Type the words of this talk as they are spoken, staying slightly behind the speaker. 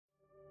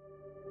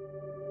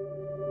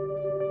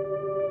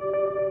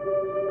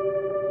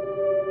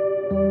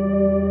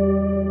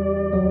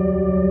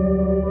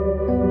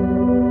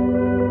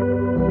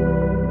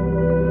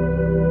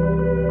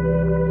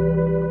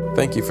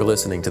Thank you for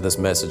listening to this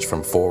message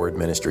from Forward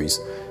Ministries.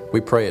 We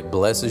pray it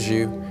blesses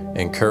you,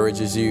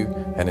 encourages you,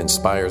 and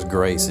inspires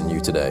grace in you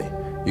today.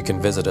 You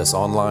can visit us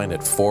online at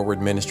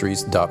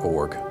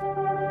forwardministries.org.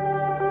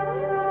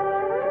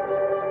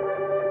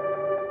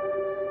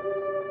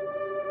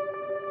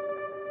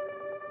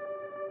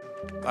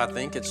 I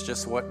think it's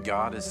just what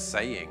God is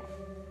saying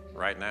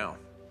right now.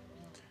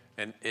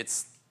 And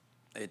it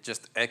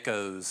just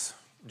echoes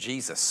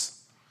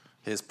Jesus,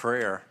 his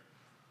prayer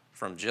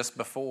from just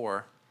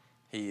before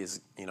he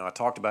is, I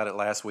talked about it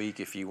last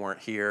week. If you weren't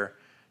here,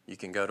 you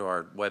can go to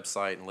our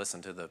website and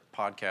listen to the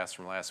podcast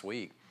from last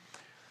week.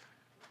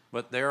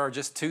 But there are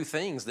just two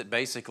things that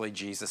basically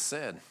Jesus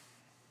said.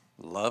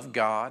 Love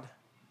God,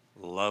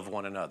 love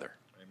one another.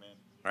 Amen.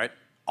 Right?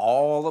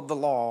 All of the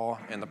law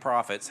and the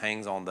prophets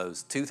hangs on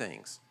those two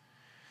things.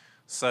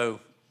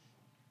 So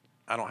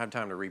I don't have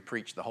time to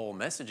re-preach the whole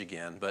message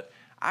again, but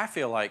I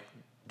feel like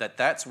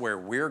that's where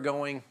we're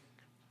going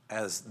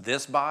as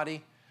this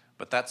body,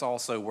 but that's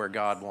also where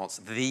God wants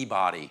the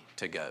body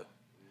to go.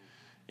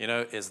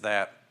 Is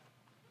that,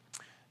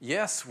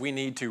 yes, we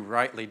need to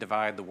rightly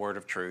divide the word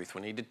of truth.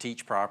 We need to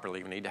teach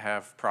properly. We need to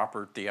have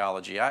proper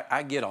theology.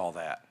 I get all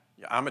that.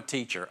 I'm a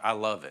teacher. I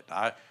love it.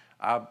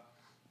 I'm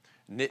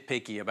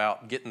nitpicky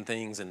about getting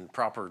things in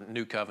proper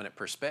New Covenant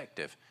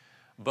perspective.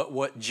 But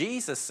what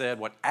Jesus said,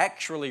 what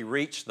actually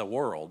reached the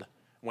world,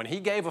 when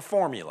he gave a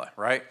formula,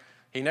 right?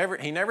 He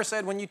never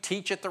said when you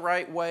teach it the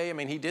right way. I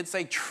mean, he did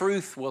say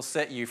truth will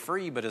set you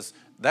free, but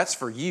that's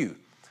for you.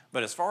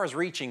 But as far as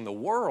reaching the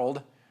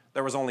world,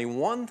 there was only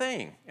one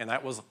thing, and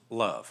that was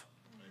love.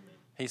 Amen.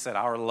 He said,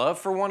 our love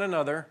for one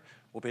another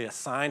will be a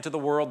sign to the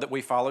world that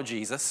we follow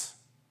Jesus.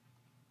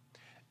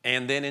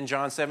 And then in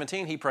John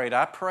 17, he prayed,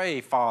 I pray,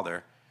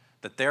 Father,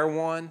 that they're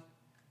one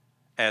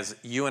as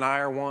you and I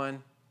are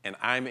one, and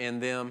I'm in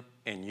them,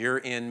 and you're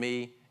in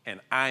me, and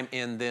I'm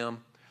in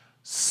them,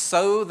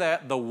 so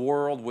that the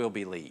world will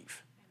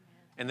believe.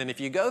 Amen. And then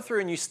if you go through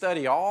and you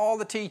study all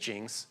the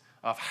teachings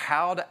of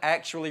how to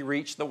actually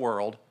reach the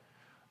world,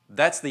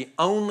 that's the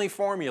only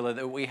formula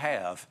that we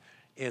have,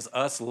 is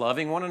us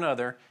loving one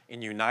another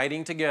and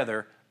uniting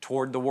together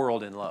toward the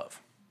world in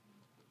love.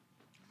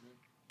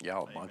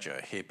 Y'all a bunch of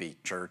hippie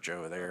church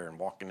over there and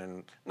walking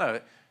in. No,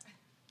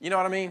 you know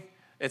what I mean?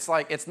 It's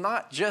like, it's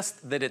not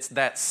just that it's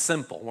that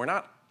simple. We're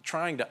not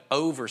trying to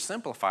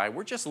oversimplify.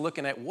 We're just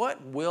looking at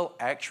what will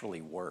actually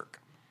work.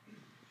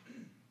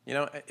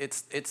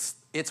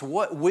 It's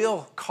what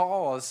will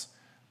cause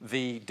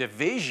the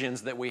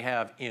divisions that we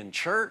have in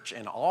church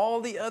and all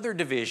the other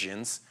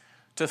divisions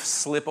to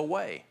slip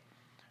away,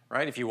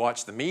 right? If you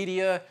watch the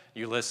media,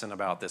 you listen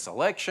about this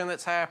election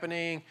that's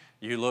happening,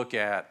 you look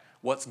at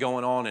what's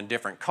going on in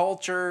different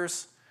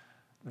cultures,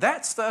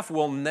 that stuff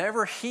will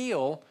never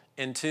heal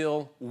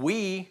until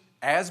we,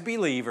 as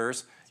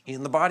believers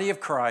in the body of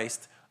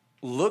Christ,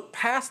 look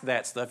past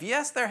that stuff.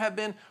 Yes, there have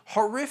been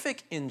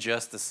horrific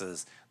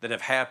injustices that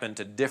have happened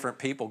to different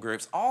people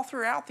groups all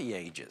throughout the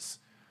ages.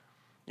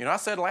 I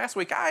said last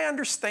week, I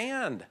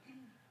understand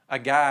a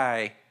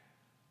guy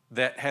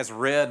that has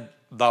read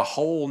the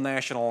whole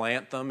national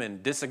anthem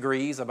and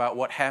disagrees about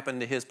what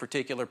happened to his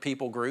particular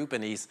people group,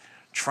 and he's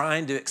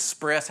trying to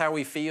express how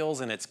he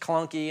feels, and it's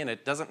clunky, and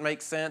it doesn't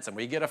make sense, and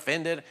we get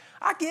offended.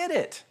 I get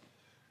it.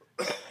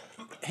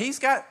 He's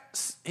got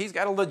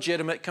a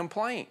legitimate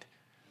complaint.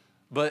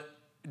 But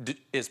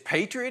is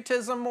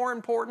patriotism more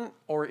important,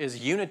 or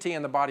is unity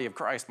in the body of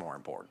Christ more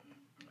important?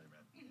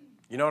 Amen.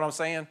 You know what I'm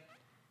saying?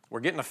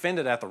 We're getting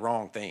offended at the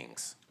wrong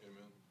things.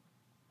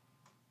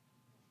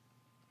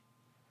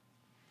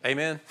 Amen?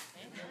 Amen?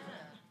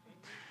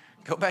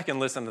 Go back and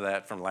listen to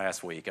that from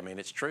last week. I mean,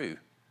 it's true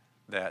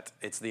that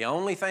it's the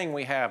only thing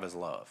we have is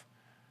love.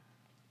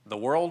 The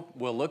world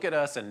will look at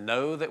us and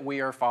know that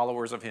we are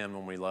followers of Him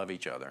when we love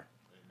each other.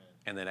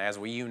 And then as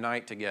we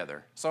unite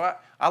together. So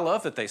I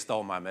love that they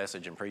stole my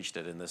message and preached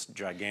it in this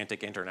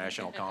gigantic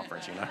international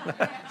conference,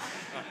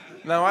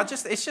 No,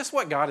 it's just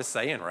what God is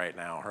saying right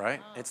now,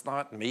 right? It's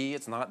not me,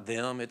 it's not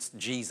them, it's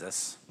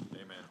Jesus.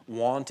 Amen.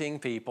 Wanting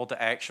people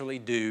to actually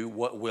do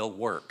what will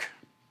work.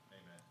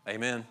 Amen.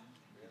 Amen.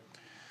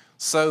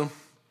 So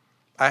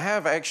I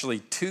have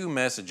actually two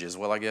messages,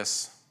 well, I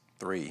guess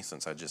three,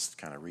 since I just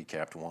kind of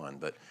recapped one,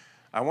 but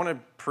I want to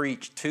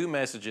preach two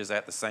messages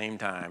at the same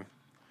time.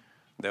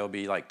 There'll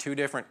be like two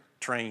different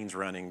trains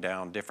running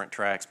down different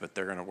tracks, but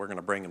we're going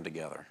to bring them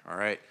together, all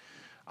right?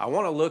 I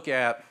want to look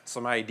at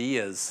some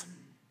ideas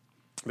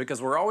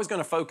because we're always going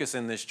to focus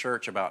in this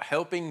church about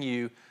helping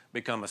you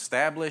become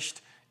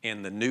established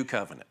in the new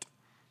covenant,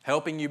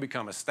 helping you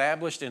become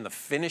established in the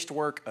finished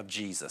work of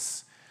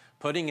Jesus,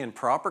 putting in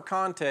proper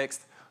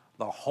context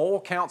the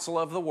whole counsel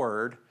of the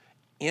Word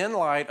in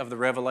light of the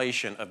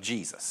revelation of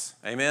Jesus.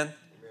 Amen? Amen.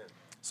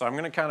 So we're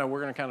going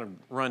to kind of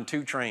run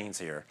two trains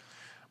here.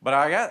 But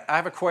I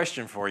have a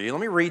question for you. Let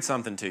me read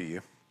something to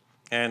you,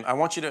 and I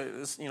want you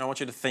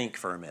to think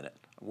for a minute.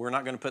 We're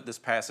not going to put this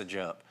passage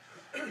up,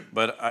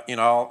 but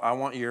I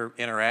want your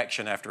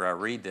interaction after I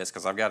read this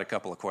because I've got a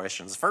couple of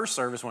questions. The first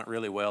service went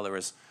really well. There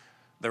was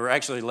There were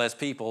actually less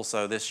people,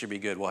 so this should be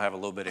good. We'll have a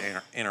little bit of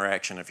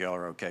interaction if y'all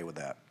are okay with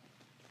that.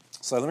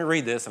 So let me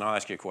read this and I'll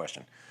ask you a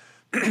question.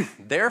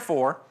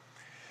 Therefore,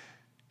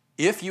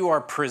 if you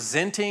are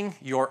presenting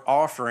your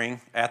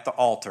offering at the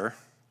altar,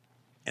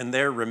 and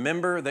there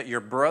remember that your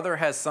brother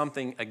has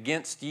something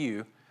against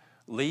you,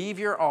 leave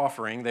your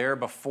offering there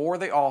before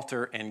the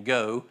altar and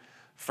go.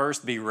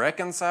 First be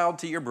reconciled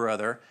to your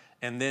brother,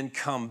 and then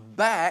come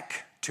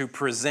back to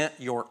present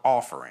your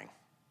offering.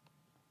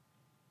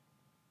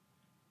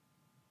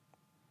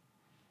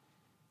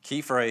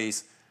 Key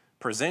phrase,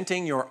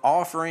 presenting your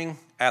offering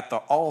at the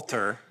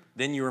altar,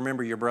 then you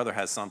remember your brother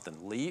has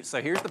something. Leave.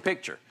 So here's the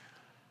picture.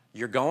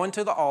 You're going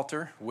to the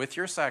altar with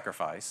your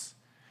sacrifice.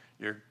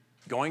 You're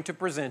going to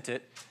present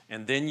it,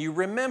 and then you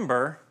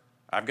remember,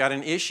 I've got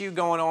an issue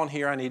going on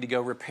here. I need to go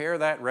repair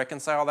that,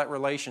 reconcile that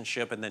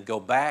relationship, and then go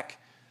back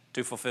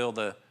to fulfill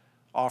the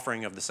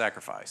offering of the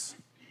sacrifice.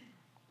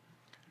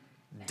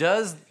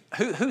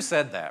 Who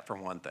said that, for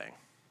one thing?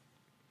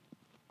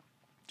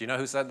 Do you know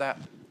who said that?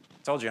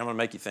 I told you I'm going to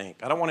make you think.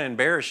 I don't want to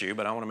embarrass you,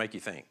 but I want to make you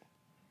think.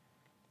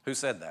 Who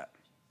said that?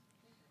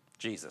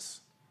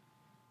 Jesus.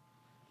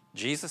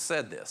 Jesus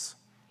said this.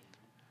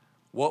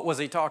 What was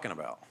he talking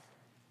about?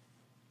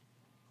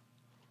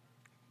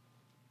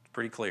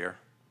 Pretty clear.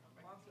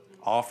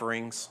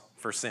 Offerings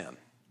for sin.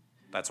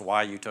 That's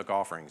why you took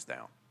offerings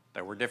down.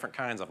 There were different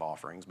kinds of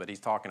offerings, but he's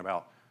talking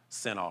about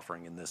sin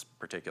offering in this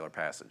particular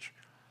passage.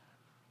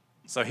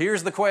 So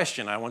here's the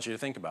question I want you to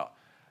think about.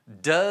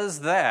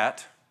 Does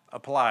that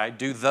apply?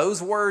 Do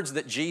those words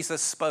that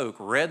Jesus spoke,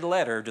 red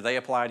letter, do they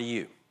apply to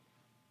you?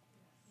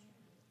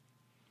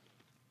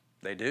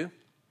 They do?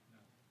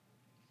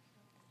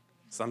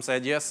 Some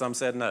said yes, some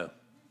said no.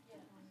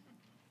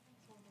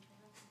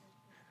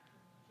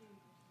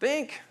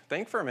 Think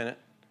for a minute.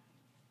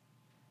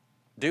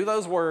 Do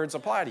those words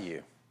apply to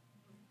you?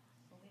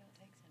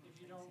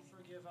 If you don't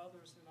forgive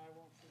others, then I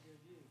won't forgive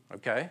you.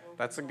 Okay,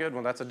 that's a good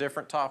one. That's a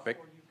different topic.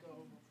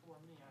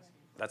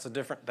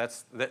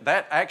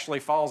 That actually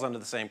falls under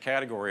the same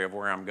category of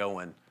where I'm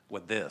going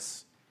with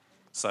this.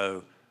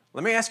 So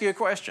let me ask you a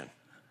question.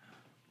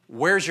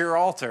 Where's your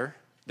altar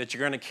that you're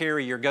going to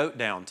carry your goat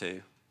down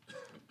to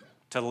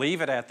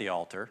leave it at the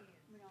altar,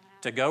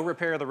 to go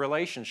repair the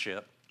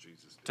relationship,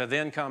 to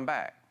then come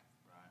back?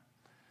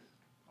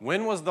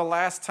 When was the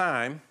last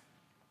time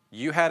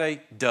you had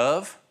a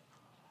dove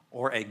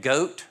or a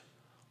goat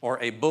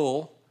or a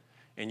bull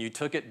and you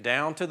took it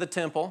down to the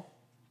temple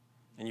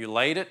and you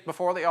laid it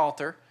before the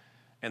altar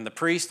and the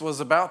priest was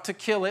about to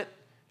kill it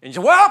and you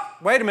said, well,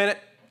 wait a minute,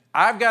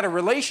 I've got a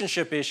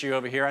relationship issue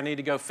over here I need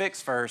to go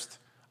fix first.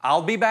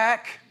 I'll be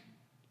back.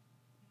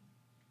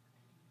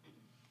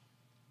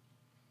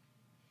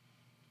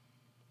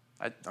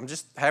 I'm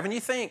just having you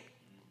think.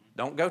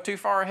 Don't go too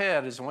far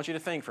ahead. I just want you to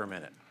think for a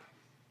minute.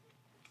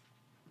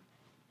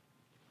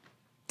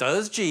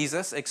 Does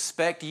Jesus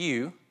expect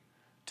you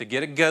to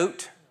get a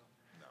goat,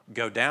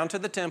 go down to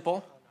the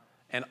temple,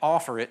 and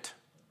offer it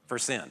for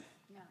sin?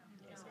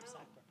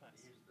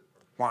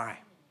 Why?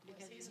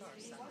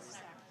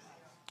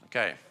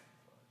 Okay.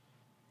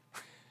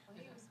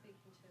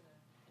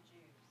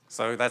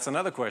 So that's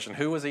another question.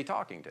 Who was he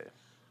talking to?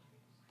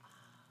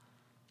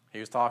 He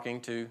was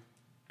talking to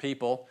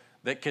people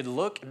that could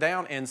look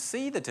down and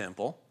see the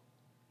temple,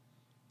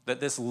 that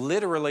this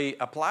literally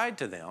applied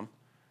to them.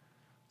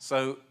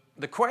 So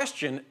the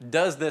question,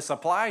 does this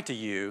apply to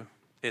you,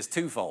 is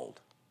twofold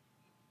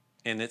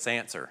in its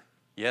answer.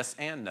 Yes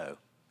and no.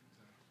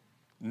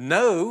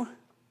 No,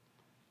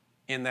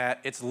 in that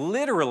it's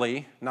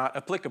literally not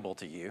applicable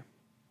to you.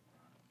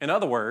 In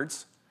other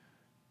words,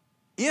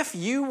 if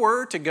you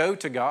were to go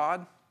to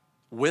God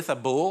with a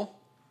bull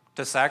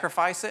to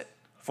sacrifice it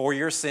for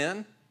your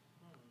sin,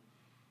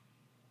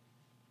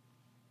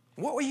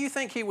 what would you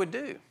think he would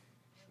do?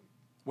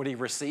 Would he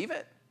receive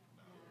it?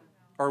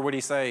 Or would he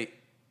say,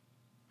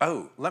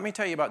 oh, let me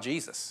tell you about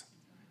Jesus?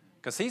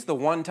 Because he's the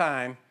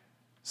one-time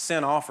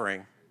sin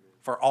offering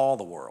for all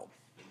the world.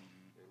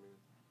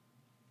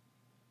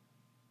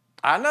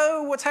 I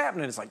know what's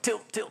happening. It's like,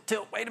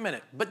 tilt, wait a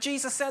minute. But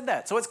Jesus said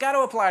that, so it's got to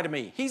apply to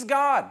me. He's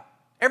God.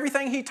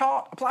 Everything he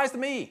taught applies to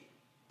me.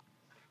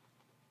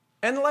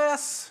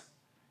 Unless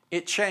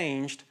it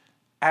changed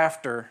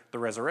after the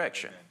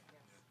resurrection.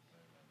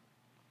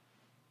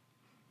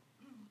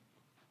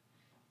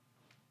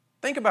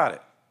 Think about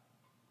it.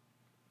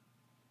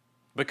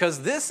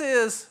 Because this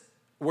is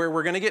where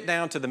we're going to get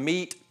down to the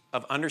meat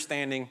of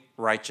understanding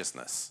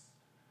righteousness.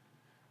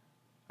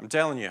 I'm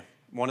telling you,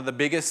 one of the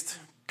biggest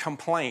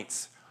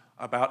complaints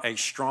about a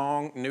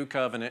strong new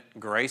covenant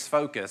grace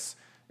focus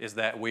is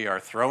that we are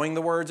throwing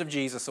the words of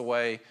Jesus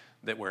away,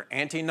 that we're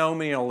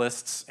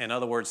antinomialists, in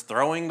other words,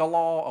 throwing the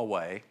law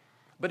away.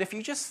 But if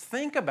you just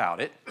think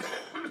about it,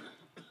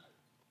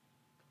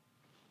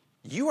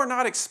 you are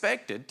not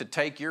expected to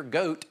take your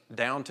goat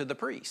down to the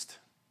priest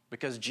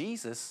because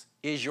Jesus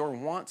is your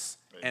once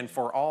and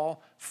for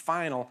all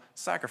final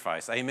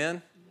sacrifice.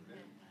 Amen?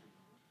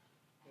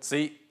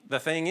 See, the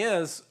thing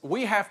is,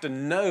 we have to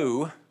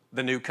know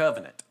the new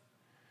covenant.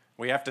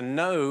 We have to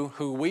know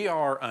who we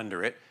are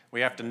under it.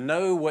 We have to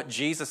know what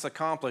Jesus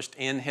accomplished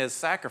in his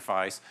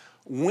sacrifice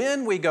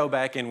when we go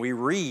back and we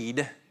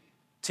read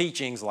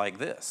teachings like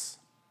this.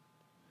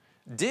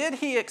 Did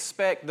he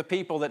expect the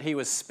people that he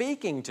was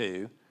speaking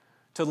to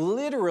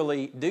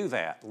literally do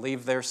that?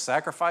 Leave their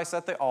sacrifice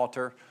at the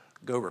altar,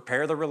 go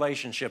repair the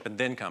relationship, and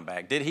then come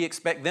back? Did he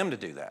expect them to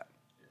do that?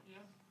 Yeah.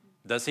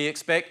 Does he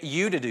expect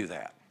you to do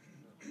that?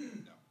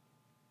 No.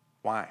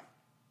 Why?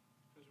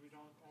 Because we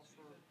don't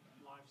offer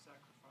life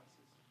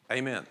sacrifices.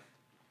 Amen.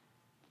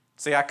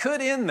 See, I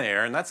could end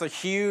there, and that's a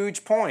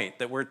huge point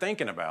that we're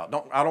thinking about.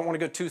 I don't want to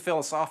go too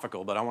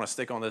philosophical, but I want to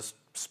stick on this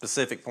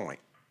specific point.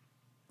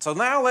 So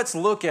now let's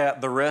look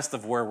at the rest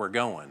of where we're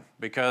going,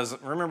 because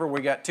remember,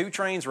 we got two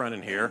trains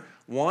running here.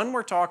 One,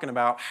 we're talking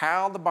about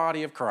how the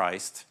body of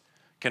Christ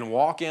can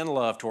walk in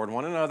love toward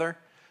one another,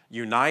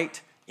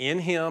 unite in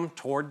him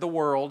toward the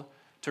world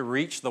to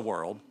reach the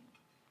world.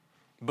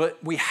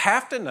 But we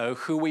have to know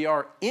who we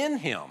are in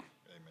him.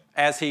 Amen.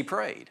 As he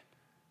prayed.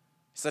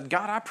 He said,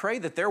 God, I pray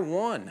that they're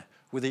one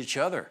with each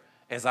other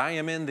as I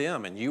am in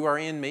them and you are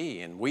in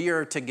me and we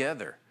are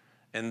together.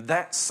 And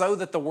that's so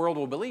that the world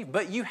will believe.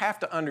 But you have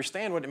to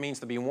understand what it means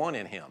to be one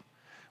in him,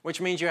 which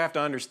means you have to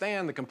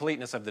understand the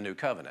completeness of the new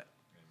covenant.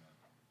 Amen.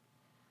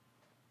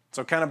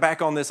 So kind of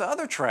back on this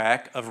other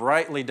track of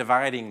rightly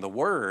dividing the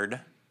word,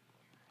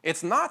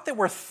 it's not that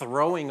we're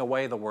throwing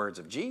away the words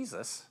of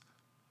Jesus.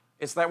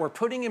 It's that we're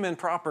putting him in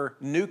proper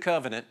new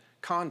covenant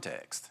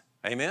context.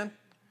 Amen?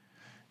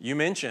 You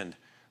mentioned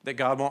that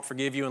God won't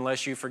forgive you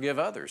unless you forgive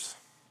others.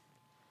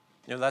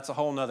 You know, that's a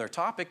whole nother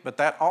topic, but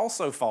that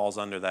also falls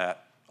under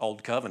that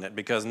old covenant,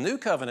 because new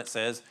covenant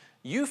says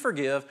you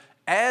forgive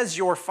as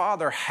your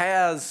Father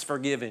has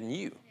forgiven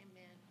you.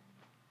 Amen.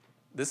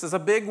 This is a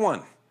big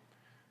one,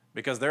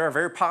 because there are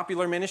very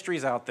popular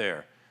ministries out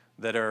there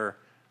that are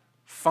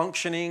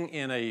functioning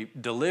in a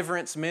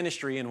deliverance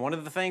ministry, and one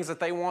of the things that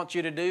they want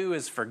you to do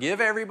is forgive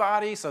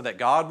everybody so that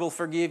God will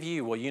forgive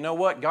you. Well, you know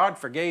what? God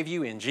forgave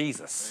you in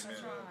Jesus.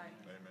 That's right.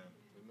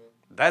 Amen.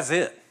 That's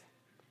it.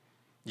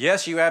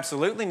 Yes, you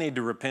absolutely need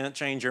to repent,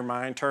 change your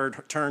mind,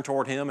 turn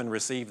toward him and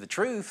receive the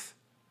truth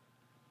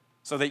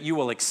so that you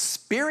will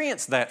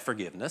experience that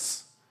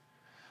forgiveness.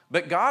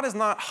 But God is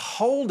not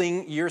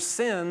holding your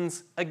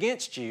sins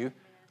against you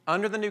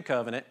under the new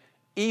covenant,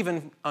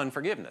 even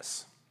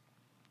unforgiveness.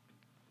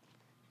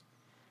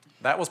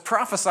 That was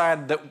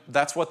prophesied that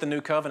that's what the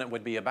new covenant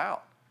would be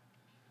about.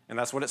 And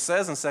that's what it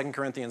says in 2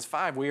 Corinthians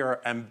 5. We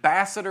are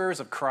ambassadors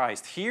of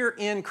Christ, here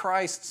in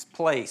Christ's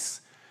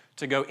place,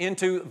 to go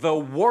into the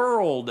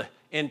world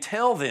and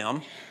tell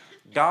them,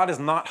 God is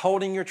not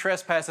holding your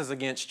trespasses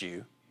against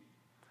you.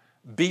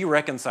 Be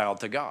reconciled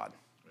to God.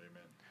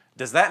 Amen.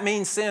 Does that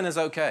mean sin is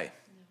okay?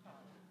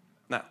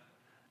 No.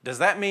 Does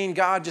that mean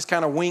God just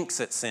kind of winks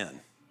at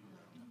sin?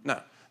 No.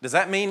 Does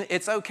that mean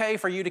it's okay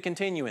for you to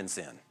continue in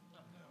sin?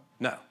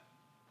 No.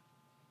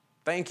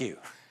 Thank you.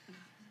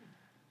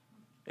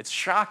 It's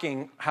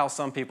shocking how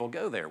some people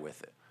go there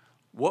with it.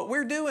 What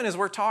we're doing is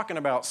we're talking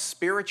about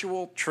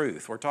spiritual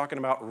truth. We're talking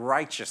about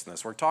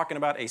righteousness. We're talking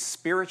about a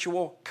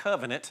spiritual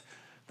covenant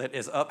that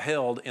is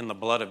upheld in the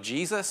blood of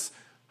Jesus,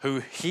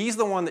 who he's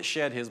the one that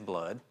shed his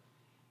blood.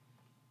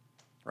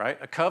 Right?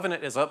 A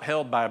covenant is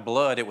upheld by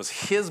blood. It was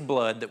his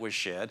blood that was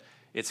shed.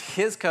 It's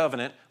his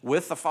covenant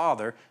with the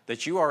Father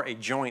that you are a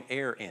joint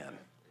heir in.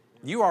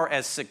 You are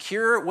as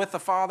secure with the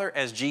Father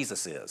as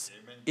Jesus is,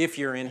 if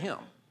you're in him.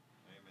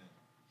 Amen.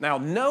 Now,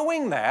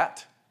 knowing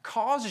that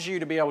causes you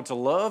to be able to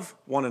love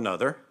one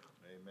another,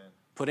 Amen.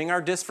 putting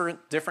our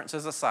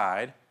differences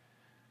aside,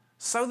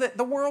 so that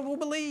the world will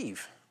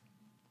believe.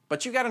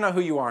 But you got to know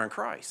who you are in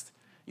Christ.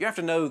 You have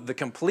to know the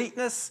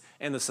completeness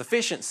and the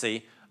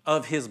sufficiency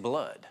of his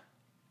blood.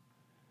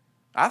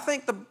 I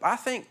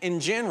think in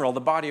general, the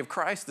body of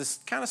Christ is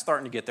kind of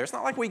starting to get there. It's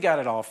not like we got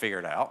it all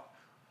figured out.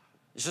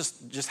 It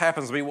just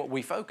happens to be what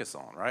we focus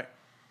on, right?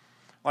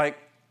 Like,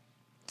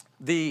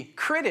 the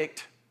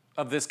critic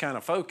of this kind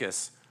of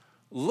focus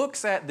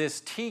looks at this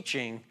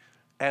teaching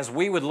as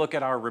we would look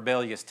at our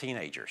rebellious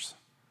teenagers.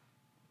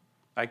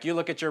 Like, you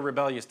look at your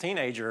rebellious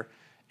teenager,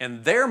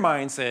 and their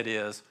mindset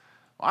is,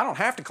 well, I don't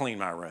have to clean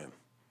my room.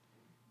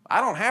 I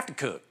don't have to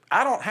cook.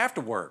 I don't have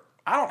to work.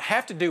 I don't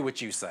have to do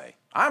what you say.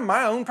 I'm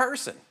my own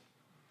person.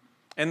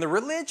 And the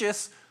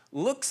religious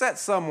looks at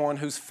someone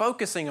who's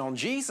focusing on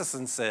Jesus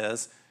and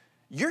says,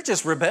 you're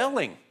just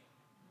rebelling.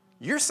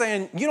 You're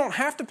saying you don't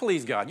have to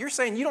please God. You're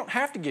saying you don't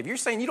have to give. You're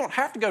saying you don't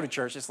have to go to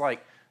church. It's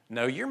like,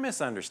 no, you're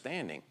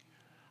misunderstanding.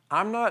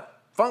 I'm not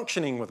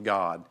functioning with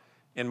God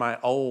in my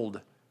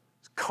old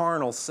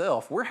carnal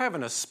self. We're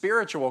having a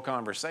spiritual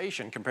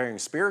conversation, comparing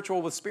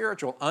spiritual with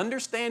spiritual,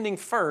 understanding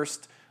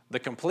first the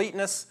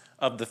completeness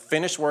of the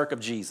finished work of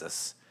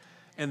Jesus,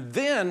 and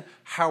then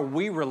how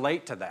we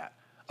relate to that.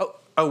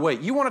 Oh,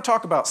 wait, you want to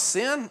talk about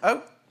sin?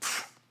 Well,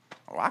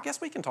 I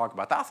guess we can talk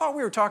about that. I thought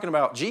we were talking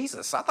about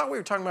Jesus. I thought we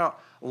were talking about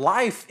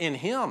life in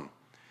him,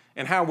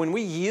 and how when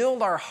we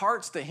yield our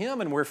hearts to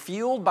him and we're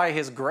fueled by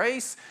his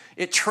grace,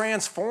 it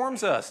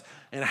transforms us,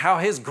 and how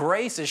his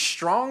grace is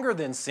stronger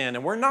than sin,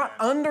 and we're not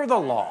under the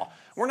law,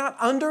 We're not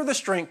under the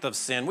strength of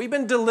sin. We've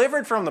been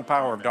delivered from the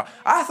power of darkness.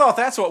 I thought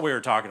that's what we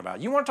were talking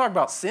about. You want to talk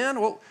about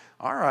sin? Well,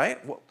 all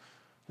right. Well,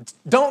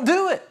 don't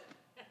do it.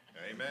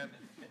 Amen.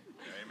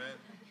 Amen.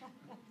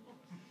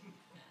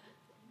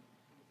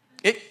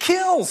 It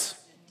kills.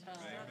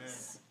 Amen.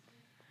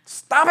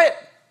 Stop it.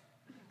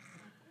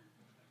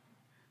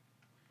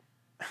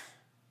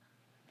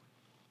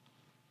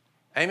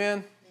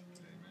 Amen.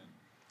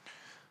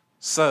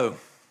 So,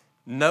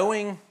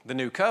 knowing the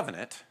new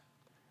covenant,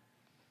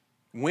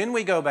 when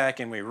we go back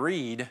and we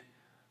read,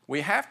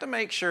 we have to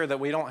make sure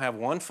that we don't have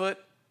one foot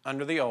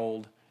under the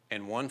old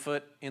and one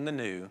foot in the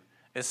new,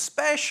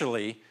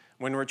 especially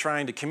when we're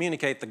trying to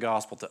communicate the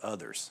gospel to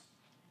others.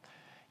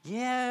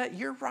 Yeah,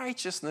 your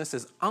righteousness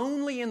is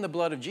only in the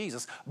blood of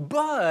Jesus,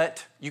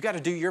 but you got to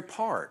do your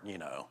part, you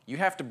know. You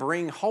have to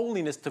bring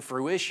holiness to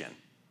fruition.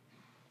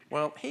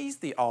 Well, he's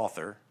the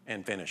author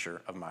and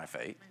finisher of my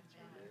faith.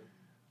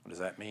 What does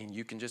that mean?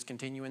 You can just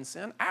continue in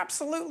sin?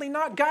 Absolutely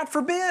not. God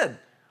forbid.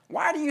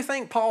 Why do you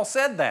think Paul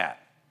said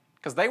that?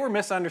 Because they were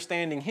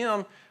misunderstanding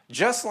him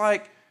just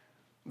like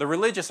the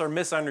religious are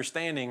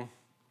misunderstanding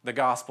the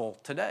gospel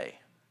today.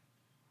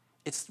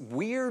 It's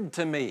weird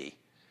to me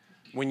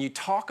when you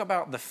talk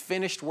about the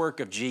finished work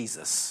of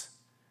Jesus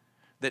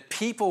that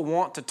people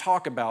want to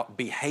talk about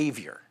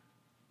behavior.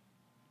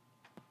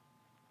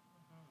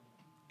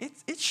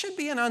 It should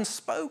be an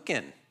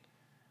unspoken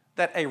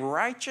that a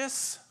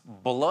righteous,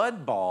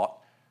 blood-bought,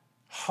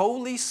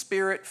 Holy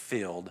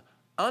Spirit-filled,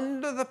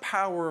 under the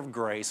power of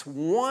grace,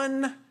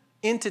 one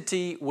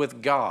entity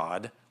with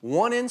God,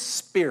 one in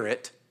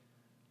spirit,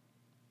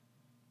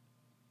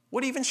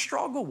 would even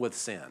struggle with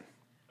sin.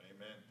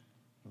 Amen.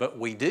 But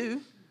we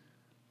do.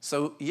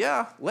 So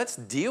yeah, let's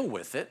deal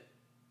with it.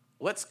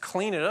 Let's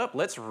clean it up.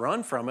 Let's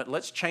run from it.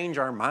 Let's change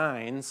our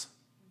minds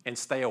and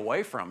stay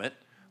away from it.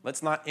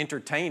 Let's not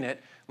entertain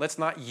it. Let's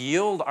not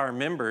yield our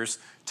members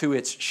to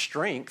its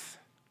strength,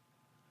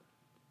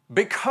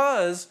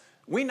 because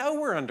we know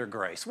we're under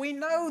grace. We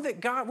know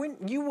that God,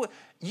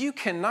 you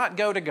cannot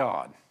go to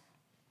God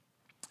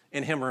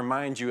and Him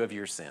remind you of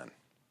your sin,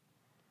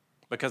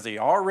 because He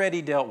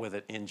already dealt with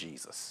it in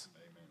Jesus.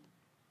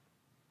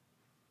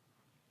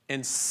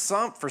 Amen. And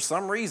for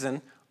some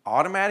reason,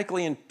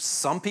 automatically in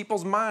some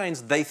people's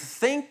minds, they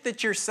think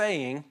that you're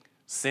saying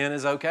sin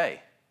is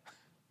okay.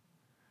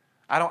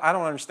 I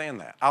don't understand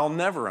that. I'll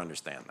never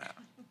understand that.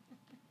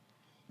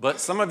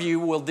 But some of you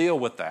will deal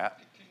with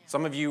that.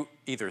 Some of you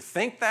either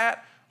think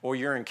that, or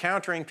you're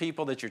encountering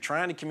people that you're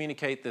trying to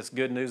communicate this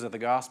good news of the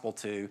gospel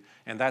to,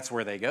 and that's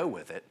where they go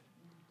with it.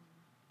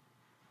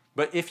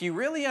 But if you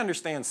really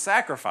understand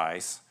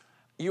sacrifice,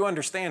 you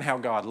understand how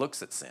God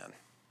looks at sin.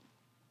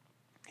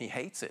 He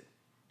hates it.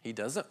 He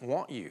doesn't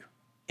want you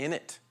in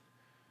it.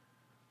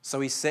 So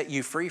He set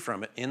you free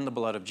from it in the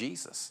blood of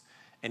Jesus.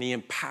 And He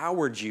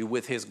empowered you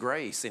with His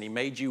grace, and He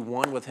made you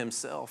one with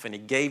Himself, and He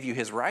gave you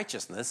His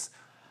righteousness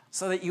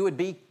so that you'd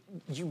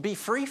be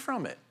free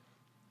from it.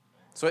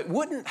 So it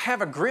wouldn't have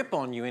a grip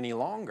on you any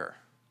longer.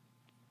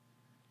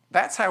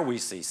 That's how we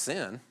see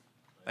sin.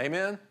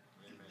 Amen?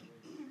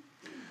 Amen.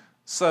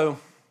 So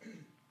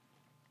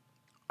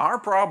our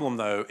problem,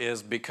 though,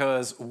 is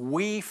because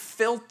we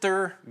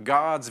filter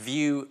God's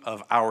view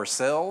of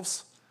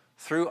ourselves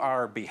through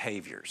our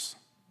behaviors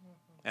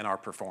and our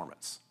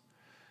performance.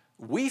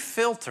 We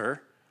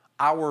filter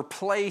our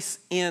place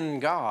in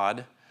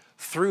God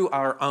through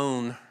our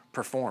own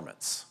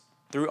performance,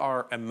 through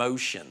our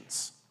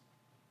emotions.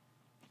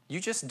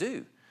 You just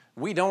do.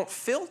 We don't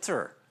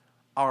filter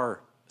our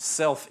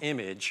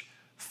self-image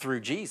through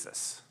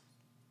Jesus,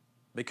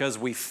 because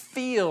we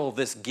feel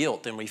this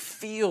guilt and we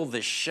feel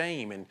this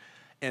shame,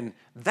 and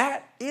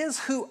that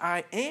is who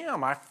I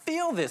am. I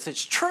feel this.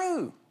 It's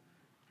true.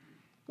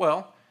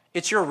 Well,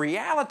 it's your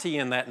reality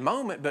in that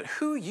moment, but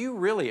who you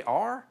really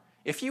are,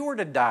 if you were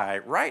to die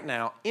right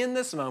now in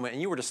this moment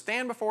and you were to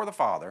stand before the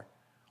Father,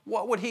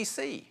 what would He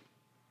see?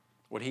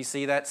 Would He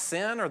see that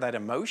sin or that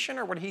emotion,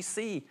 or would He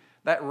see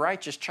that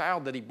righteous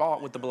child that He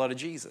bought with the blood of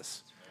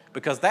Jesus?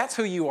 Because that's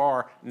who you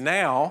are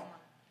now,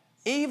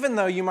 even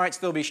though you might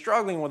still be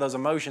struggling with those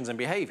emotions and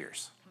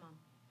behaviors.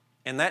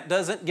 And that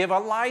doesn't give a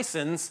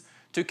license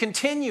to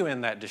continue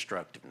in that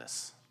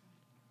destructiveness.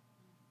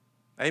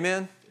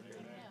 Amen?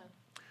 Amen.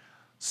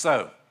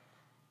 So,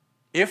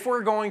 if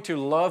we're going to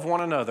love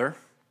one another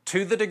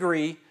to the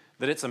degree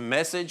that it's a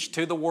message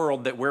to the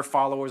world that we're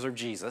followers of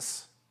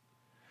Jesus,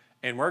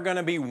 and we're going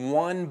to be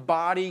one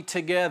body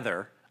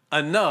together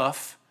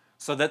enough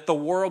so that the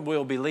world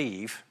will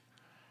believe,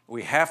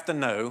 we have to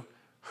know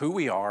who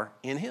we are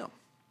in Him.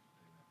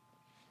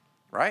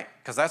 Right?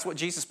 Because that's what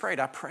Jesus prayed.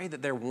 I pray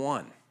that they're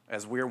one,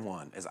 as we're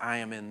one, as I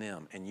am in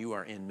them and you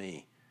are in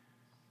me.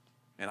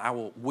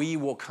 And we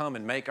will come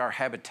and make our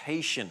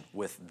habitation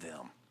with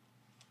them.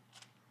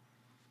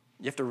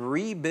 You have to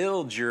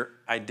rebuild your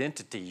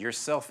identity, your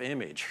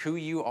self-image, who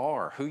you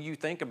are, who you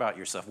think about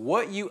yourself,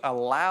 what you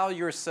allow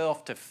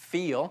yourself to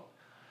feel,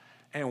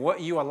 and what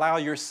you allow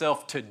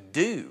yourself to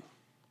do.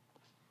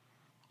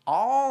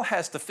 All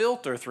has to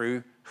filter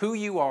through who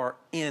you are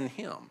in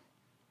Him.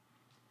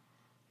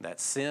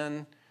 That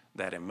sin,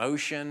 that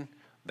emotion,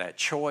 that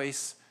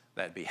choice,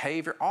 that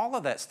behavior, all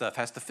of that stuff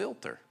has to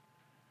filter.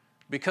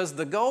 Because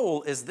the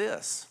goal is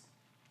this.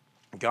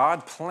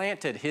 God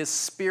planted His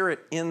Spirit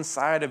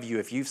inside of you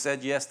if you've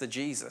said yes to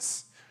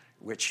Jesus,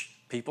 which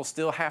people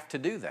still have to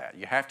do that.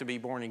 You have to be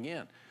born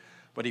again.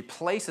 But He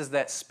places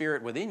that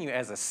Spirit within you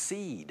as a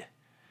seed.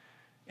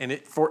 And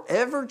it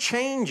forever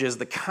changes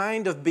the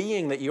kind of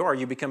being that you are.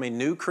 You become a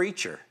new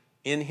creature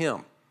in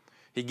Him.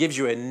 He gives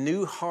you a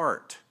new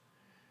heart,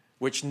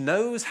 which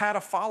knows how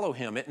to follow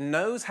Him. It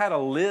knows how to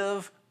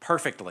live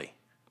perfectly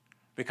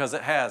because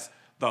it has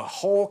the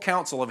whole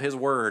counsel of His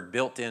Word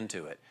built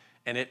into it.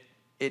 And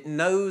it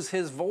knows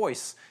His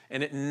voice,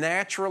 and it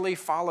naturally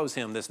follows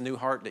Him, this new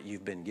heart that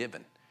you've been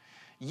given.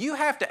 You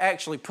have to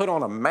actually put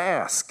on a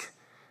mask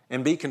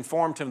and be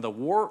conformed to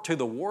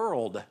the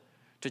world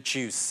to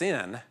choose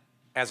sin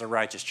as a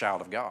righteous child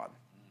of God,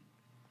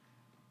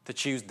 to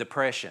choose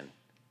depression,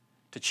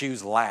 to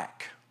choose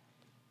lack,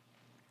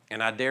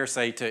 and I dare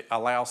say to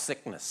allow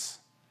sickness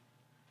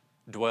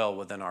dwell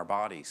within our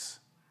bodies.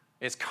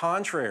 It's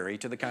contrary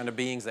to the kind of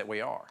beings that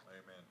we are.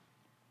 Amen.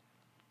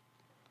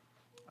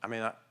 I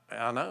mean,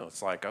 I know,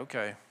 it's like,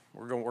 okay,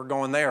 we're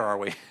going there, are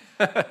we?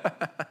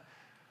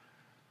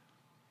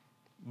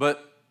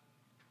 But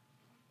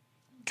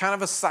kind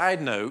of a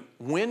side note,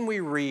 when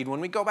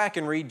we go back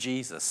and read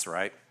Jesus,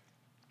 right?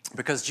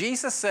 Because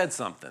Jesus said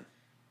something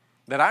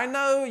that I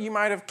know you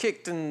might have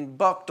kicked and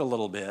bucked a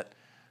little bit,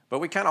 but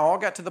we kind of all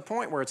got to the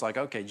point where it's like,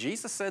 okay,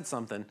 Jesus said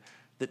something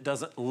that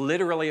doesn't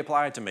literally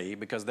apply to me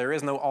because there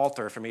is no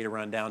altar for me to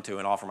run down to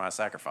and offer my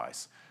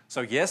sacrifice.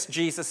 So yes,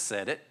 Jesus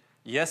said it.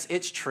 Yes,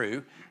 it's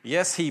true.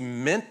 Yes, He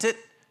meant it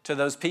to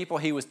those people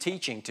He was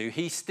teaching to.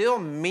 He still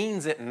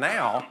means it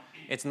now.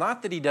 It's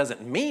not that He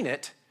doesn't mean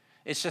it.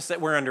 It's just that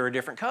we're under a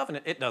different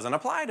covenant. It doesn't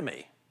apply to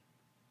me.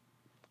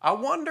 I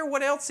wonder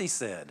what else He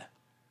said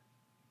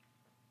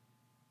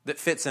that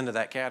fits into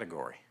that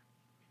category.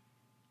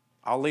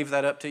 I'll leave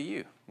that up to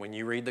you when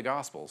you read the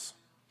Gospels.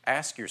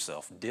 Ask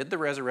yourself, did the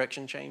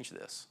resurrection change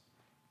this?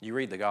 You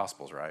read the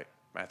Gospels, right?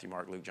 Matthew,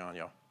 Mark, Luke, John,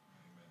 y'all.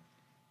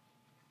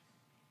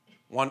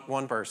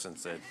 One person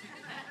said,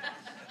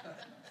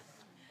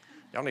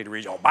 y'all need to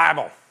read your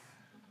Bible.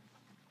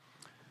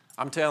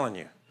 I'm telling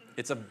you,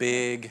 it's a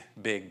big,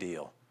 big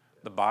deal.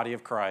 The body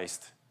of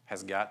Christ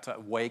has got to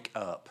wake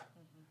up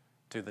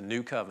to the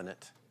new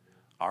covenant,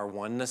 our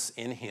oneness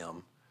in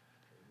Him,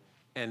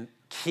 and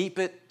keep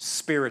it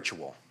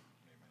spiritual,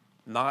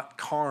 not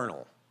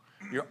carnal.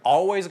 You're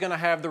always going to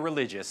have the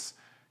religious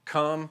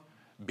come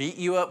beat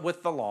you up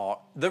with the law.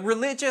 The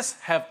religious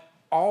have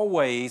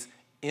always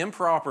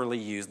improperly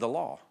used the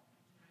law.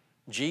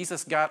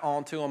 Jesus got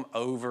onto them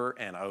over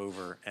and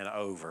over and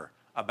over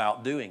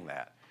about doing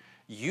that.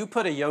 You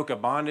put a yoke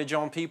of bondage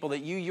on people that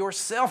you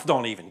yourself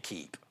don't even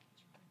keep.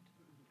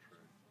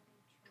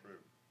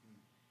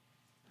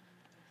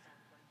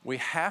 We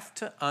have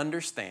to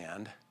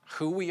understand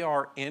who we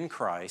are in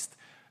Christ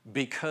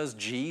because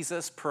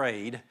Jesus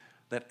prayed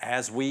that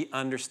as we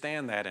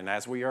understand that and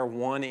as we are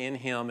one in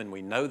Him and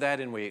we know that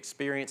and we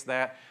experience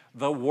that,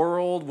 the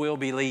world will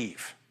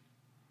believe.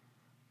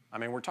 I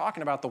mean, we're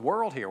talking about the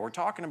world here. We're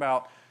talking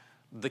about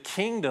the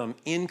kingdom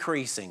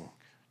increasing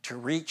to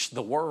reach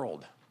the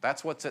world.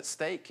 That's what's at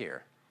stake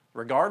here.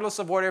 Regardless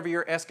of whatever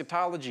your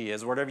eschatology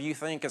is, whatever you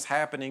think is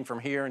happening from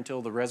here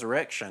until the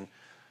resurrection,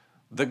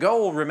 the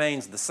goal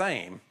remains the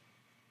same.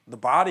 The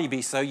body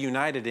be so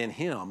united in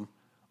Him,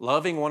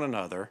 loving one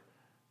another,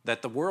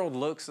 that the world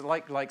looks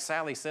like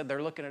Sally said,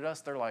 they're looking at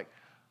us, they're like,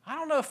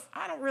 I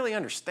don't really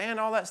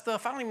understand all that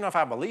stuff. I don't even know if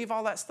I believe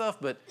all that stuff,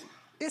 but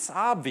it's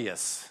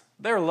obvious.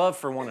 Their love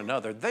for one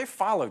another, they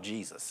follow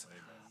Jesus. Amen.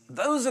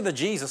 Those are the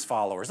Jesus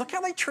followers. Look how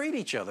they treat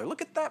each other.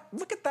 Look at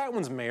that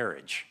one's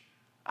marriage.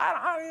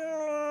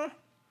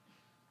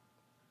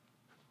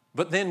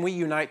 But then we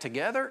unite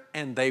together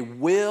and they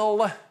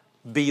will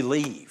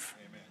believe.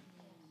 Amen.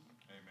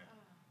 Amen.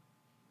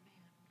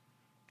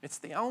 It's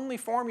the only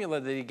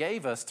formula that He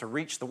gave us to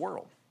reach the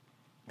world,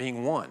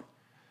 being one.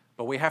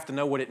 But we have to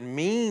know what it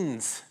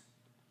means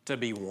to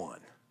be one.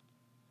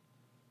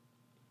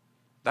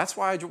 That's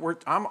why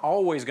I'm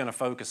always going to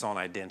focus on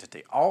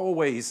identity,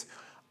 always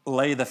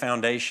lay the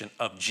foundation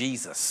of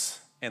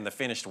Jesus and the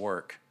finished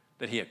work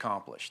that He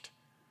accomplished.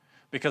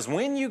 Because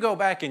when you go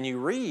back and you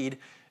read,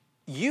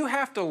 you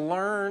have to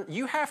learn,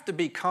 you have to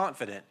be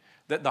confident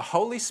that the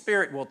Holy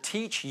Spirit will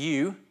teach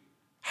you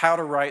how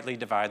to rightly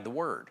divide the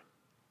Word.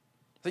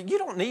 So you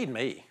don't need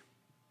me.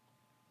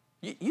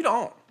 You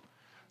don't.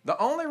 The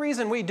only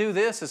reason we do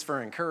this is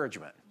for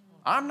encouragement.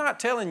 I'm not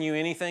telling you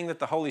anything that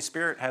the Holy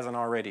Spirit hasn't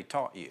already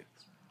taught you.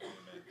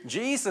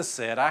 Jesus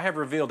said, I have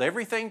revealed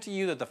everything to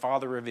you that the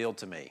Father revealed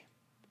to me.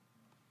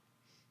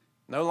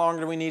 No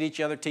longer do we need each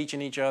other,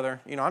 teaching each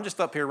other. You know, I'm just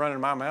up here running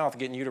my mouth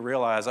getting you to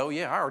realize, oh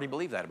yeah, I already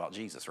believe that about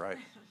Jesus, right?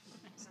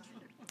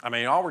 I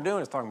mean, all we're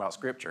doing is talking about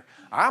Scripture.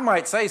 I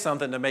might say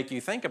something to make you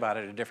think about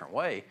it a different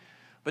way,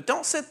 but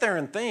don't sit there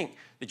and think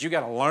that you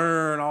got to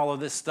learn all of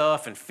this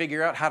stuff and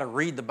figure out how to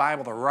read the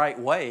Bible the right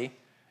way.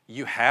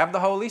 You have the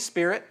Holy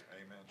Spirit.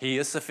 Amen. He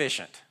is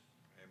sufficient.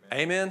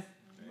 Amen. Amen?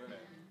 Amen.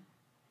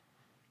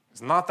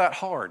 It's not that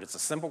hard. It's a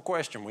simple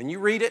question. When you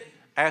read it,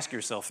 ask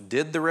yourself,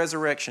 did the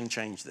resurrection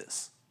change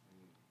this?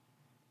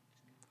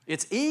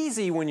 It's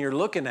easy when you're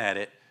looking at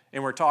it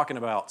and we're talking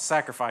about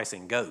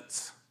sacrificing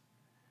goats.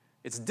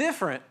 It's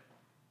different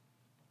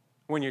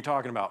when you're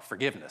talking about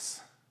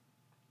forgiveness.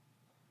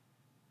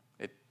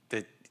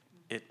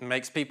 It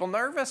makes people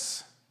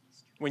nervous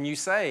when you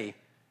say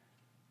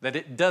that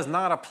it does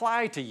not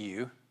apply to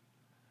you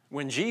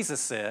when Jesus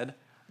said,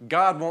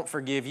 God won't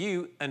forgive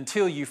you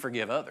until you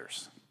forgive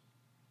others.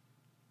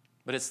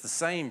 But it's the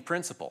same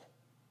principle.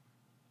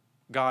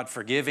 God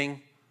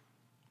forgiving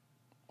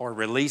or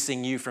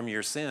releasing you from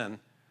your sin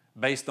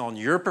based on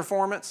your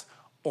performance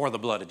or the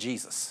blood of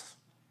Jesus.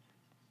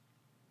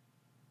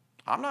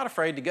 I'm not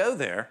afraid to go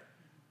there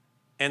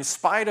in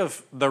spite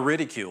of the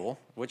ridicule,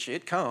 which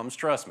it comes,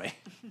 trust me.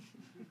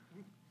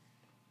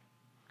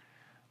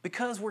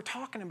 Because we're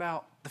talking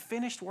about the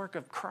finished work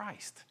of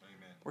Christ.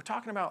 Amen. We're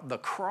talking about the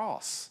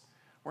cross.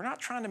 We're not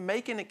trying to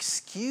make an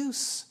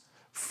excuse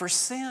for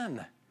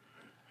sin.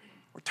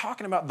 We're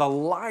talking about the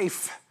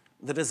life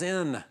that is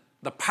in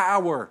the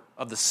power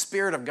of the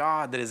Spirit of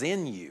God that is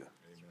in you.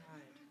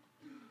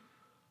 Amen.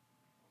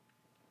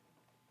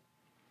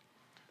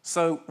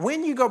 So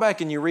when you go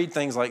back and you read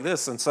things like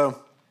this, and so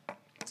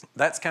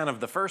that's kind of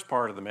the first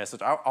part of the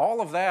message. All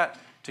of that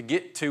to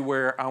get to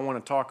where I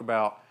want to talk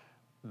about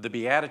the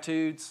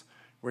Beatitudes,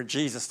 where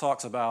Jesus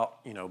talks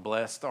about,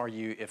 blessed are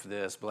you if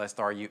this, blessed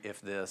are you if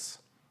this.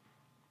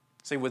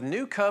 See, with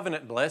New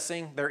Covenant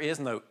blessing, there is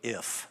no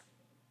if.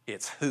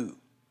 It's who.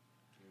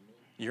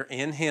 You're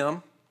in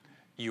Him,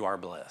 you are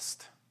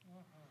blessed.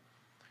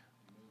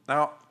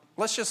 Now,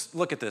 let's just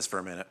look at this for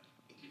a minute.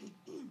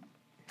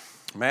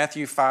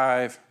 Matthew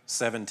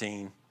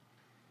 5:17.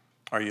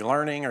 Are you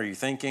learning? Are you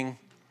thinking?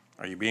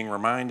 Are you being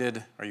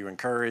reminded? Are you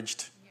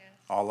encouraged? Yes.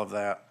 All of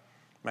that.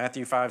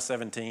 Matthew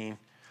 5:17.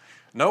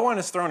 No one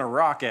has thrown a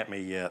rock at me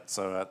yet,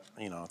 so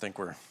I think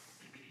we're...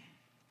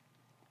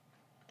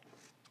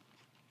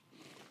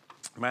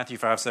 Matthew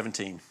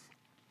 5:17.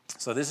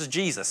 So this is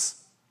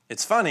Jesus.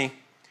 It's funny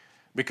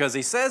because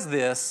he says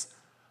this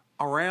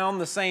around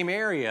the same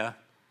area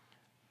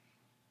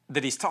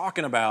that he's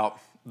talking about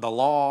the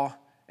law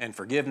and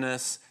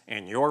forgiveness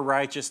and your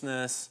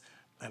righteousness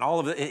and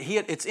all of it.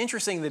 It's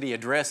interesting that he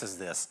addresses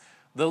this.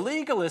 The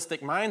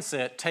legalistic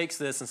mindset takes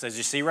this and says,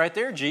 you see right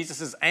there, Jesus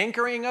is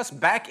anchoring us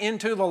back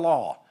into the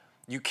law.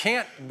 You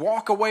can't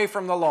walk away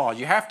from the law.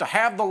 You have to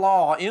have the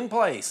law in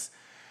place.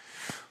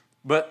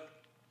 But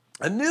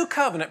a new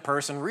covenant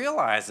person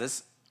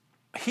realizes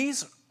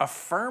he's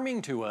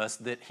affirming to us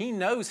that he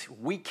knows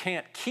we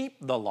can't keep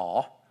the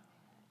law.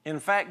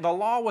 In fact, the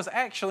law was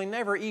actually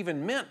never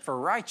even meant for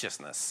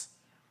righteousness.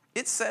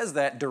 It says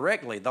that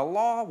directly. The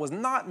law was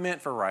not meant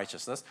for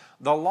righteousness.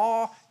 The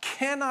law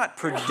cannot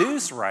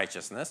produce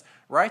righteousness.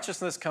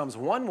 Righteousness comes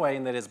one way,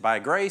 and that is by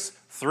grace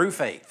through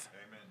faith.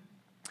 Amen.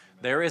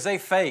 There is a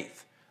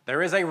faith.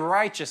 There is a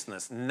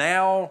righteousness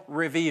now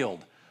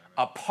revealed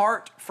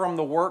apart from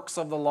the works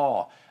of the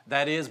law.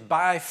 That is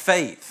by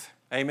faith.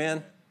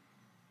 Amen?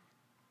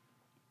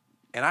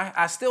 And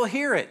I still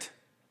hear it.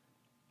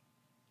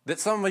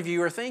 That some of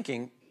you are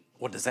thinking,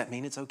 well, does that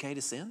mean it's okay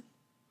to sin?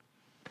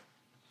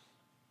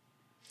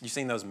 You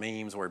seen those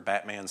memes where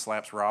Batman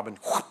slaps Robin?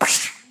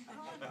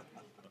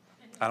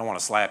 I don't want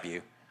to slap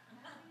you.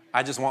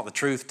 I just want the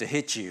truth to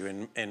hit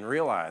you and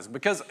realize.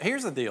 Because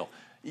here's the deal.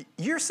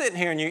 You're sitting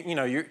here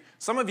and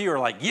some of you are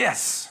like,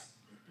 yes.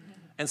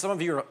 And some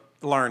of you are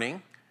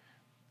learning.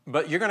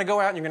 But you're going to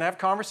go out and you're going to have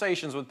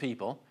conversations with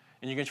people.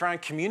 And you're going to try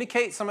and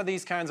communicate some of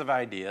these kinds of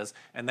ideas.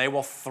 And they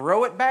will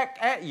throw it back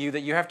at you that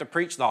you have to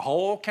preach the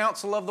whole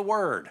counsel of the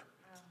Word.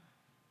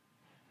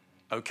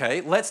 Okay,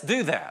 let's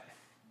do that.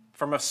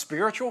 From a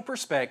spiritual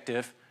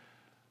perspective,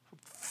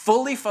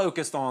 fully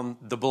focused on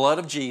the blood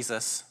of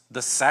Jesus,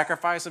 the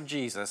sacrifice of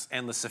Jesus,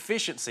 and the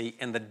sufficiency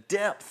and the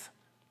depth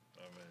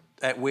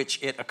at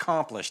which it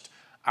accomplished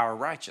our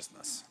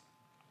righteousness.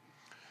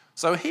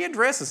 So he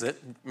addresses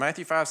it,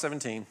 Matthew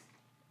 5:17.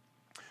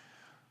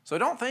 So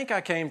don't think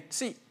I came...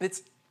 See,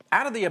 it's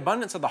out of the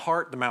abundance of the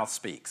heart, the mouth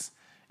speaks.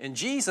 And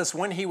Jesus,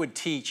 when he would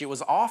teach, it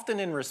was often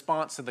in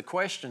response to the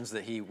questions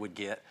that he would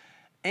get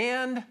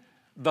and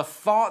the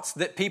thoughts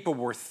that people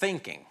were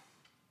thinking.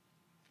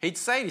 He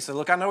said,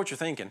 look, I know what you're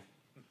thinking.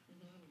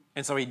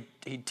 And so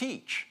he'd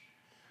teach.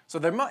 So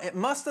it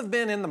must have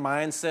been in the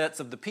mindsets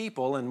of the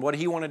people and what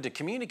he wanted to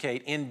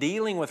communicate in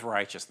dealing with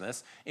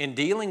righteousness, in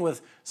dealing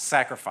with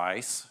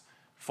sacrifice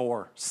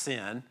for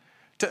sin,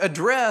 to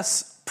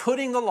address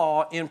putting the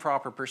law in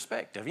proper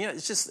perspective.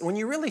 It's just, when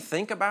you really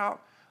think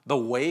about the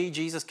way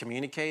Jesus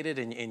communicated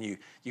and you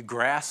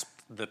grasp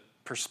the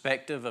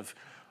perspective of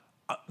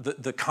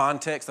the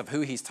context of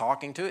who he's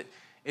talking to,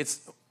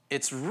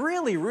 it's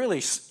really,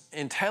 really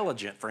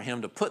intelligent for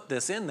him to put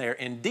this in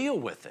there and deal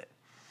with it.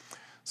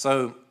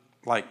 So,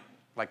 like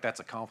that's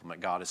a compliment.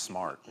 God is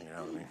smart, you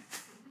know what I mean?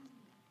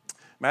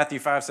 Matthew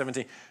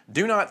 5:17.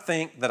 Do not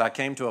think that I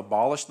came to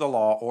abolish the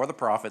law or the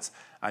prophets.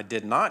 I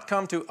did not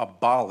come to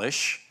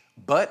abolish,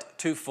 but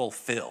to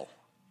fulfill.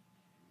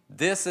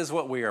 This is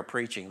what we are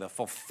preaching, the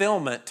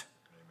fulfillment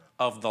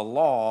of the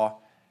law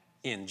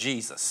in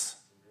Jesus.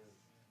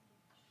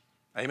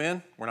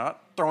 Amen? We're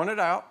not throwing it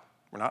out.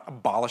 We're not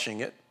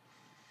abolishing it.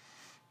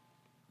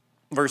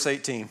 Verse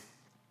 18.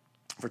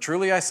 For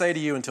truly I say to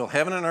you, until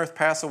heaven and earth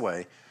pass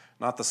away,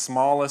 not the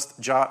smallest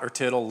jot or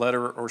tittle,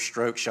 letter or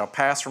stroke shall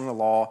pass from the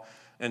law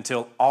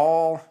until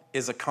all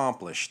is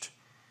accomplished.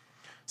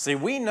 See,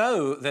 we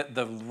know that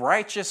the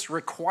righteous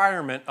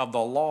requirement of the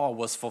law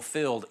was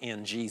fulfilled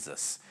in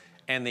Jesus.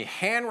 And the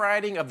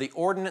handwriting of the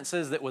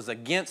ordinances that was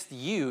against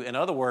you, in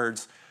other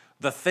words,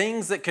 the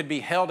things that could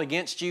be held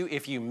against you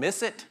if you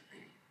miss it,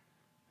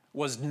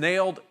 was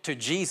nailed to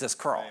Jesus'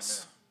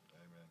 cross.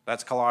 Amen.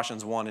 That's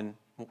Colossians 1 and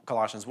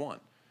Colossians 1.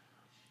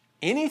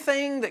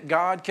 Anything that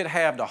God could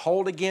have to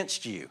hold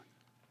against you,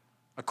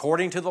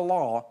 according to the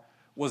law,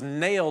 was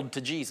nailed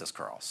to Jesus'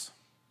 cross.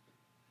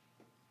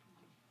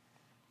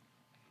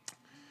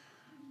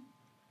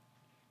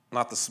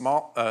 Not the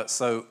small,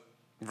 so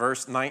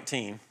verse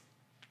 19.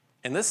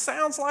 And this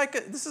sounds like,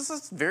 this is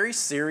a very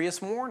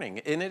serious warning,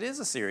 and it is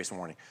a serious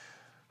warning.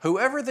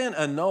 Whoever then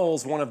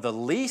annuls one of the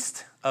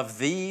least of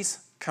these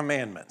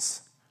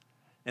commandments,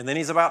 and then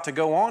he's about to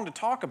go on to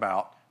talk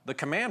about the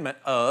commandment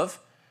of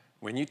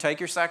when you take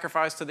your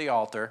sacrifice to the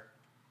altar,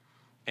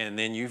 and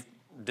then you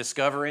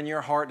discover in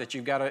your heart that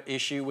you've got an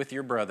issue with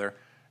your brother,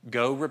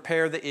 go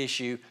repair the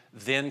issue,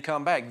 then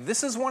come back.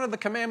 This is one of the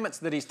commandments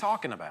that he's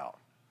talking about.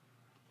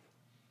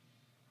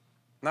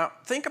 Now,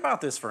 think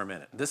about this for a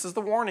minute. This is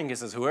the warning. It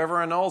says,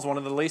 whoever annuls one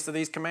of the least of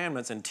these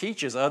commandments and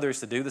teaches others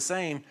to do the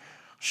same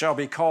shall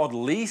be called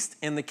least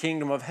in the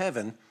kingdom of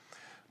heaven.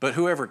 But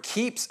whoever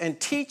keeps and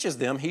teaches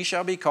them, he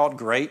shall be called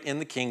great in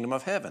the kingdom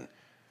of heaven.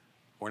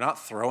 We're not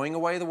throwing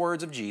away the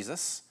words of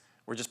Jesus.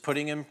 We're just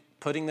putting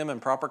them in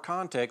proper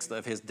context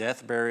of his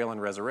death, burial,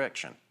 and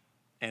resurrection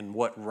and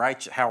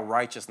how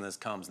righteousness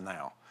comes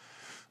now.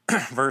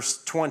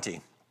 Verse 20,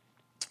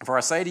 for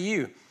I say to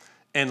you,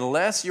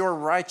 unless your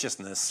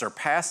righteousness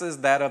surpasses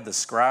that of the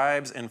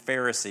scribes and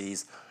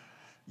Pharisees,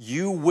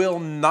 you will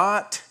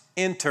not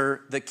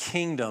enter the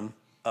kingdom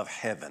of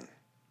heaven.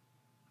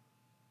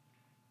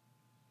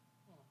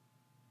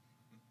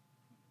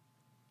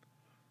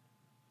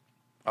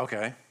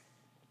 Okay,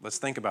 let's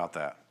think about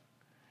that.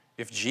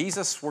 If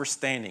Jesus were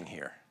standing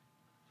here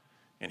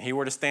and he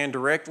were to stand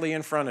directly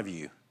in front of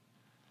you,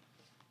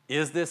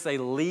 is this a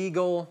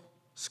legal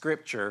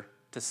scripture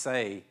to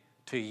say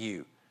to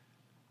you,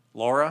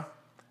 Laura,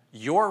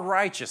 your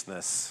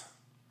righteousness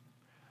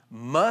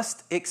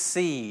must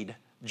exceed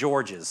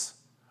George's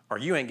or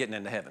you ain't getting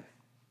into heaven?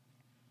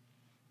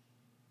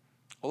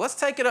 Well, let's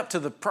take it up to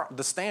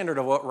the standard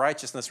of what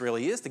righteousness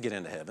really is to get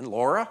into heaven.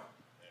 Laura,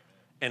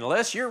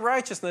 unless your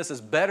righteousness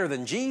is better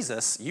than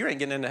Jesus, you ain't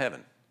getting into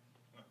heaven.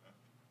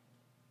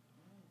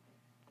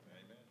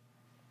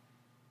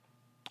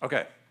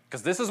 Okay,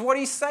 because this is what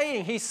he's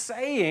saying. He's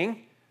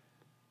saying,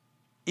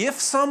 if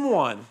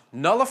someone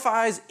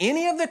nullifies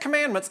any of the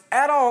commandments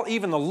at all,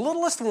 even the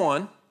littlest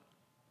one,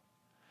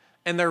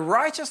 and their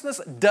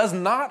righteousness does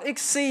not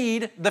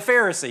exceed the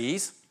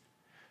Pharisees,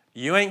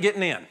 you ain't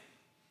getting in.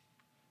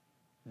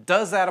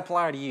 Does that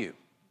apply to you?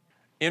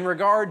 In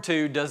regard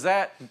to,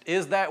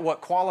 is that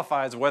what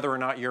qualifies whether or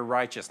not you're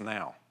righteous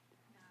now?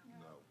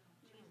 No.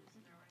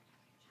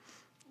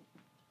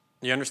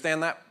 You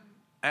understand that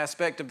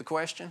aspect of the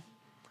question?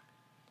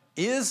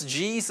 Is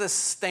Jesus'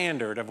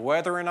 standard of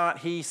whether or not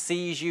he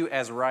sees you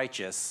as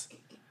righteous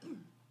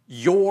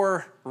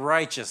your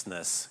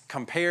righteousness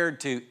compared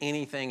to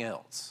anything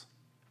else?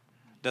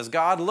 Does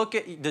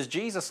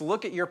Jesus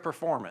look at your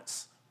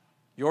performance,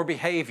 your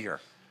behavior,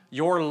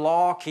 your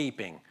law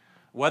keeping,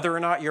 whether or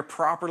not you're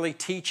properly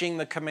teaching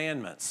the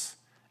commandments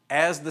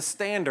as the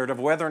standard of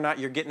whether or not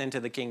you're getting into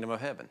the kingdom of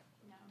heaven?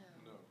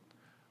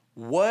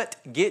 No. What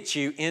gets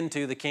you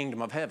into the kingdom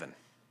of heaven?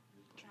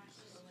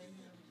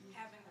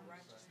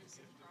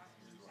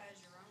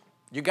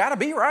 You got to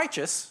be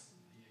righteous.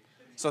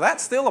 So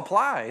that still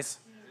applies.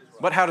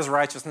 But how does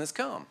righteousness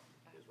come?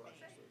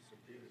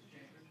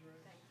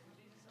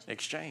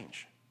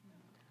 Exchange.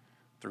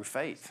 Through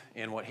faith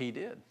in what he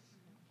did.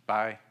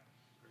 By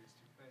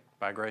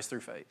grace through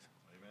faith.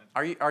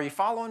 Are you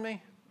following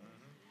me?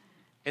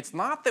 It's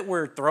not that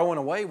we're throwing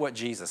away what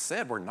Jesus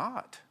said. We're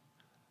not.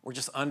 We're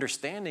just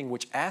understanding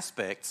which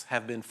aspects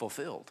have been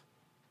fulfilled.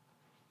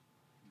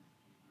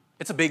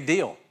 It's a big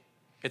deal.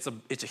 It's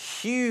a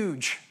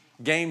huge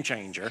game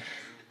changer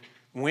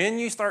when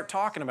you start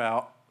talking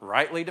about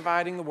rightly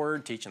dividing the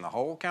word, teaching the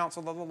whole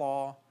counsel of the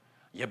law.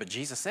 Yeah, but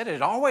Jesus said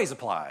it always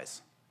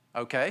applies.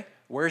 Okay,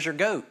 where's your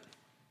goat?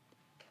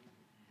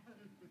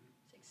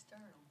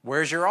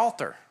 Where's your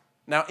altar?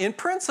 Now, in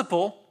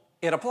principle,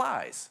 it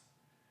applies.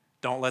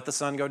 Don't let the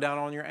sun go down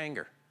on your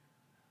anger.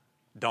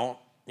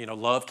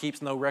 Love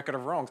keeps no record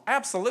of wrongs.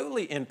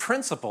 Absolutely, in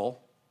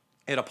principle,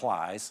 it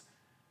applies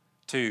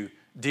to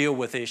deal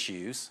with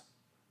issues,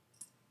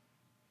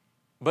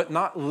 but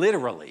not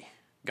literally.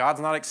 God's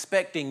not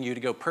expecting you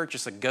to go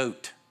purchase a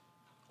goat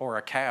or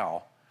a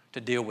cow to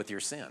deal with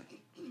your sin.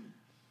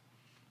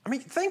 I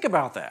mean, think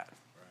about that.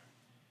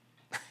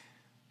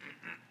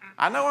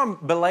 I know I'm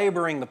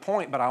belaboring the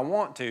point, but I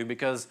want to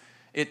because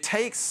it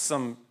takes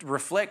some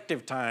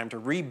reflective time to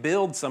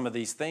rebuild some of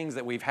these things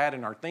that we've had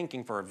in our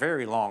thinking for a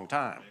very long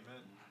time.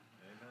 Amen.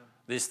 Amen.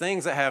 These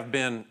things that have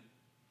been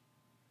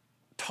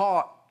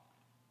taught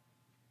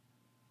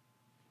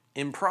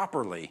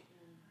improperly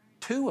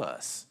to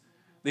us.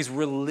 These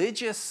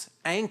religious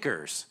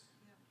anchors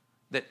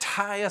that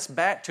tie us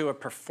back to a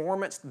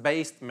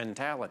performance-based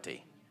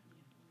mentality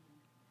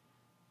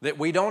that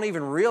we don't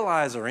even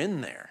realize are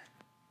in there.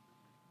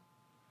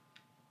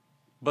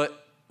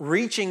 But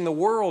reaching the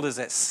world is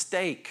at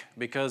stake,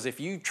 because if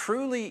you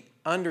truly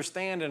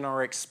understand and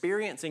are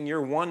experiencing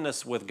your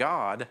oneness with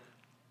God,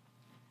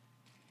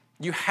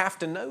 you have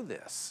to know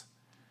this.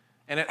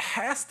 And it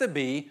has to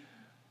be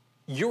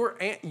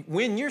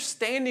when you're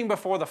standing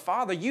before the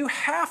Father, you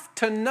have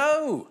to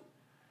know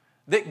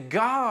that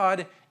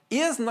God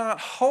is not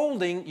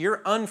holding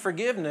your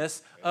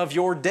unforgiveness of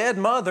your dead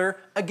mother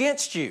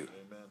against you.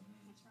 Amen.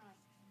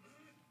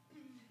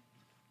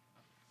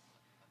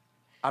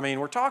 I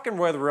mean, we're talking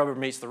where the rubber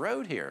meets the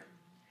road here.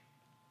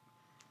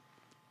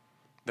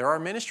 There are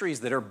ministries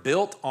that are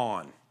built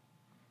on.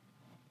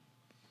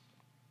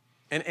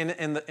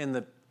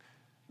 And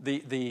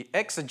the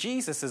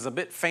exegesis is a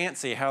bit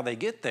fancy how they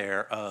get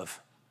there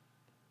of,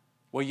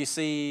 well, you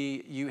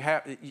see,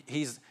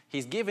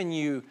 he's given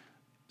you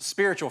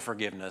spiritual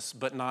forgiveness,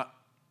 but not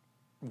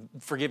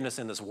forgiveness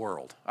in this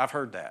world. I've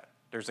heard that.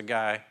 There's a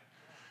guy,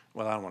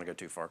 well, I don't want to go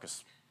too far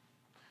because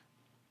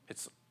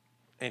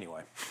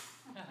anyway.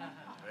 Amen.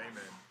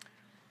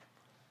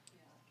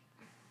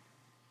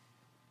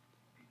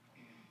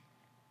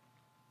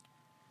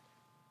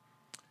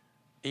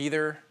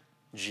 Either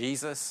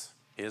Jesus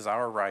is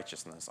our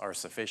righteousness, our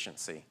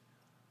sufficiency,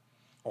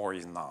 or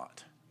he's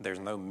not. There's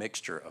no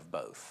mixture of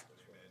both.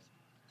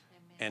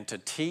 And to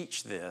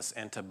teach this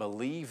and to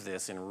believe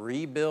this and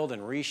rebuild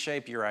and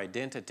reshape your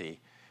identity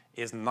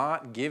is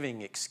not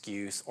giving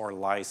excuse or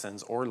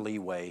license or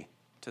leeway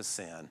to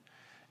sin.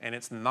 And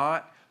it's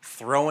not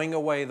throwing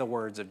away the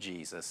words of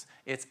Jesus.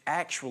 It's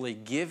actually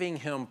giving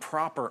him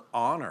proper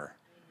honor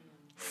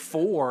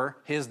for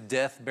his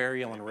death,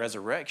 burial, and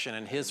resurrection,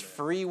 and his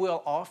free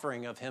will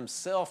offering of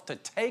himself to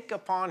take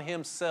upon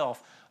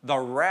himself the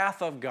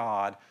wrath of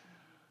God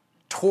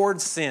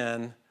towards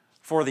sin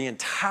for the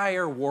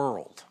entire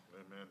world.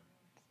 Amen.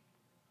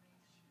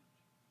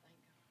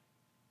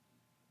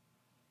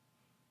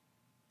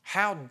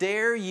 How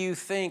dare you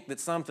think that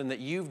something that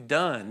you've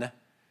done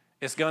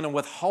is going to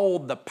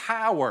withhold the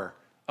power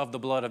of the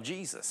blood of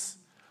Jesus?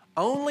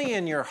 Only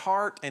in your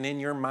heart and in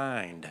your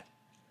mind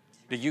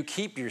do you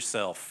keep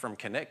yourself from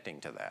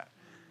connecting to that.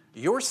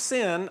 Your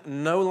sin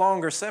no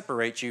longer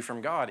separates you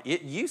from God.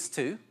 It used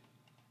to,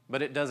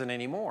 but it doesn't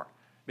anymore,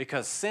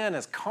 because sin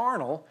is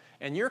carnal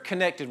and you're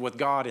connected with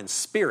God in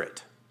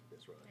spirit.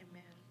 That's right.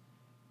 Amen.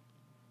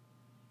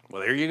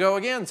 Well, there you go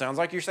again. Sounds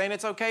like you're saying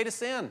it's okay to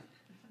sin.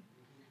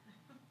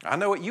 I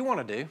know what you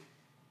want to do.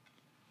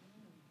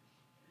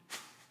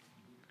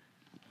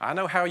 I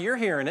know how you're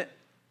hearing it.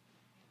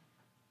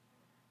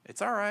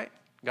 It's all right.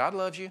 God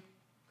loves you.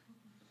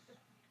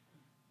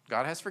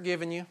 God has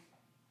forgiven you.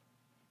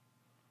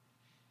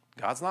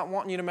 God's not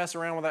wanting you to mess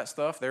around with that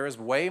stuff. There is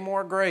way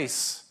more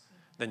grace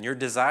than your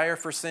desire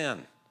for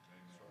sin.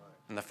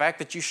 And the fact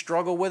that you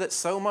struggle with it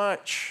so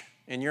much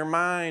in your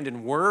mind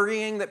and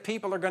worrying that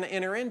people are going to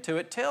enter into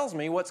it tells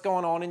me what's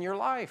going on in your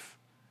life.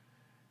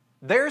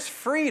 There's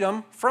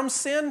freedom from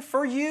sin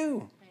for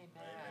you.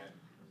 Amen.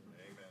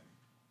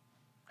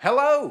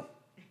 Hello.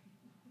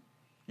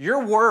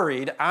 You're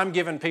worried I'm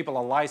giving people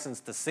a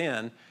license to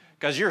sin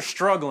because you're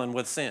struggling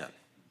with sin.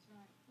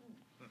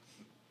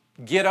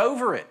 Get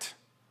over it.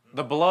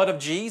 The blood of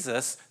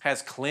Jesus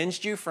has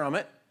cleansed you from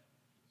it,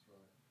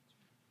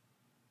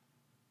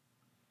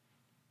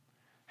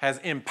 has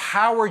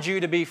empowered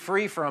you to be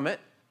free from it,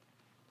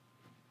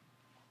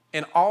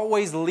 and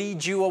always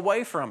leads you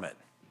away from it.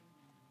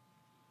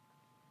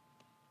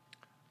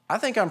 I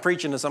think I'm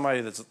preaching to somebody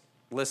that's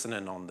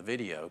listening on the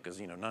video, because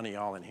none of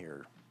y'all in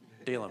here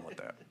are dealing with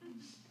that.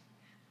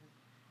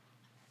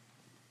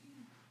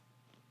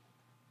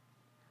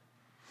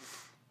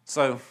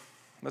 So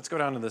let's go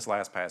down to this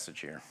last passage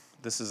here.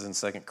 This is in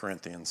 2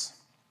 Corinthians.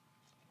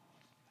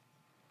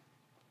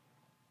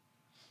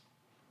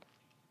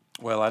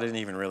 Well, I didn't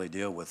even really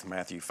deal with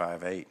Matthew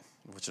 5:8,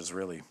 which is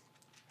really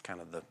kind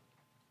of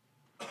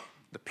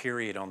the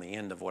period on the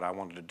end of what I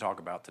wanted to talk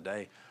about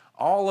today.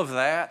 All of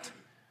that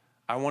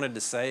I wanted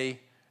to say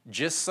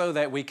just so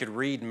that we could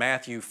read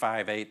Matthew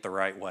 5:8 the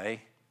right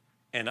way.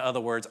 In other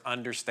words,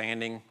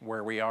 understanding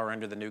where we are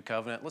under the new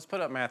covenant. Let's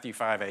put up Matthew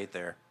 5:8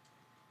 there.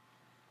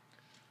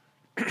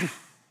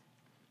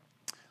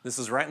 This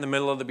is right in the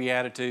middle of the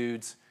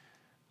Beatitudes.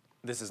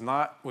 This is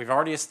not, we've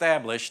already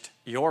established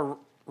your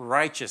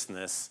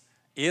righteousness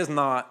is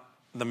not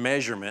the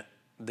measurement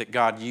that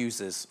God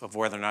uses of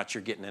whether or not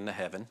you're getting into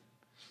heaven.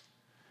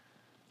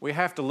 We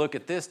have to look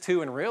at this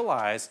too and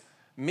realize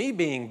me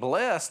being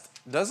blessed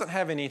doesn't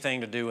have anything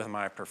to do with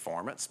my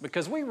performance,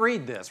 because we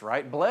read this,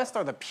 right? Blessed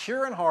are the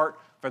pure in heart,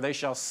 for they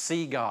shall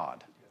see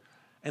God.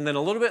 And then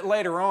a little bit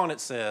later on it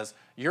says,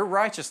 your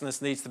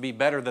righteousness needs to be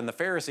better than the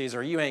Pharisees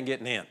or you ain't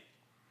getting in.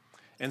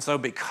 And so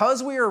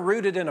because we are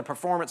rooted in a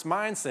performance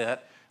mindset,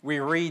 we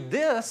read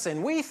this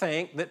and we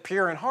think that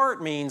pure in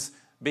heart means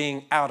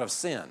being out of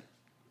sin.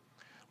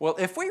 Well,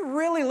 if we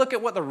really look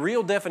at what the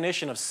real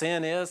definition of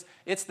sin is,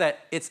 it's that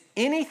it's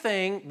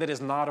anything that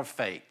is not of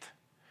faith.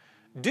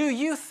 Do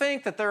you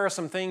think that there are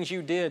some things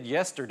you did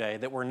yesterday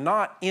that were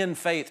not in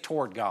faith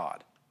toward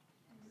God?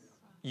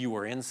 You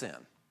were in sin.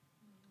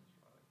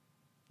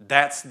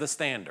 That's the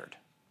standard.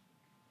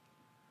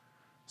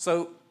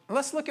 So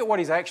let's look at what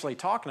he's actually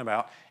talking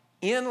about.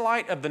 In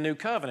light of the new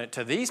covenant,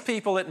 to these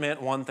people it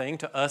meant one thing,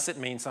 to us it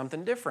means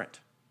something different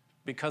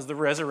because the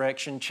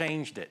resurrection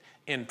changed it.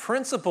 In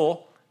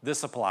principle,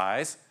 this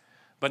applies,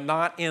 but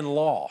not in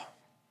law.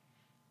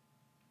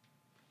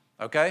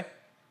 Okay?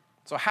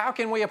 So how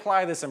can we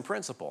apply this in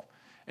principle?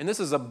 And this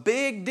is a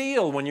big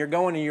deal when you're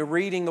going and you're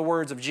reading the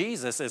words of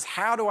Jesus, is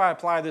how do I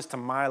apply this to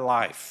my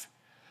life?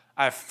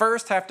 I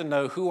first have to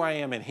know who I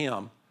am in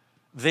Him,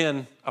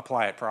 then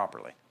apply it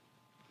properly.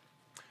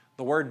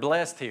 The word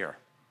blessed here.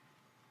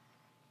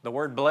 The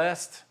word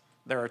blessed,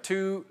 there are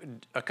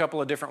a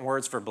couple of different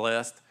words for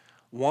blessed.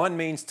 One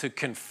means to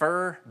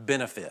confer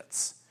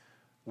benefits,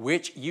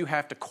 which you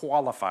have to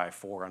qualify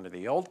for. Under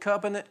the old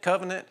covenant,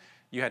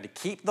 you had to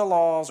keep the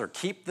laws or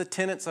keep the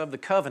tenets of the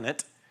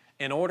covenant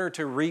in order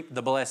to reap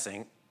the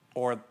blessing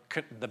or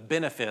the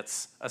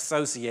benefits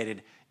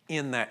associated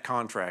in that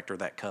contract or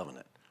that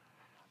covenant.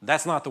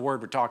 That's not the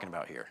word we're talking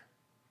about here.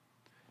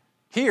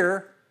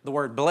 Here, the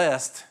word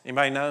blessed,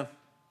 anybody know?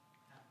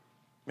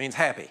 Means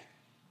happy.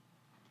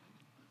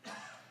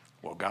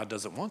 Well, God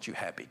doesn't want you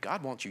happy.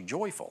 God wants you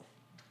joyful.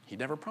 He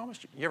never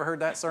promised you. You ever heard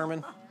that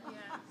sermon?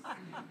 Yes.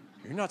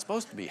 You're not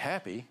supposed to be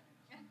happy.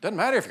 Doesn't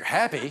matter if you're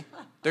happy.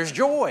 There's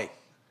joy.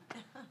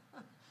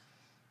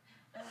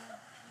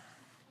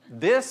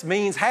 This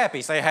means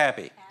happy. Say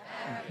happy.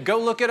 Happy. Go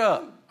look it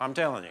up. I'm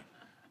telling you.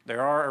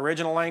 There are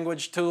original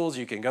language tools.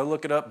 You can go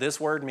look it up. This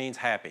word means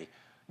happy.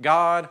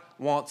 God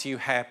wants you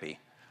happy.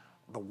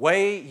 The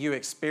way you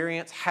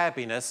experience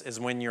happiness is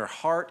when your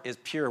heart is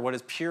pure. What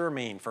does pure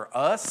mean? For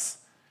us,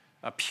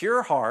 a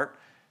pure heart,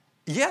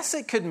 yes,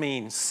 it could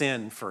mean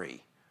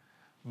sin-free.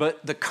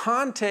 But the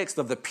context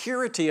of the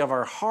purity of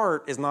our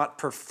heart is not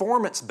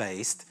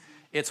performance-based.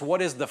 It's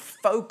what is the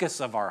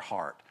focus of our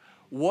heart.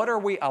 What are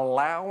we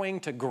allowing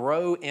to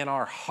grow in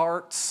our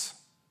hearts?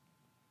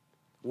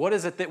 What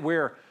is it that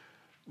we're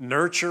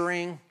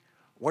nurturing?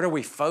 What are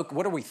we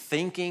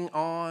thinking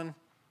on?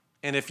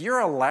 And if you're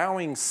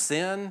allowing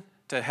sin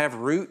to have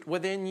root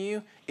within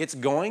you, it's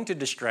going to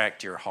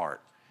distract your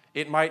heart.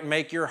 It might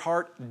make your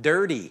heart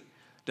dirty.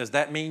 Does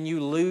that mean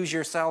you lose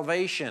your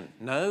salvation?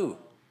 No.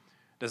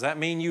 Does that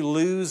mean you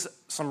lose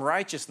some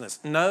righteousness?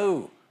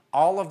 No.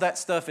 All of that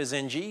stuff is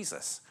in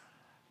Jesus.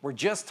 We're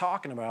just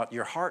talking about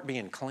your heart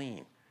being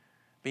clean,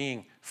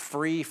 being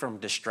free from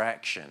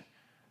distraction.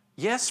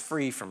 Yes,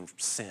 free from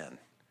sin,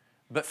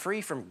 but free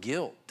from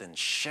guilt and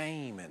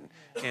shame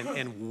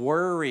and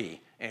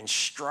worry and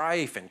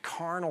strife and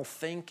carnal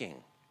thinking.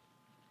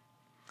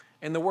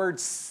 And the word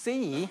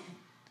see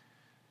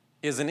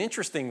is an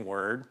interesting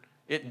word.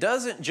 It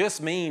doesn't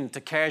just mean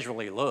to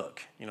casually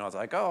look. You know, it's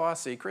like, oh, I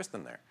see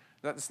Kristen there.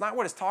 That's not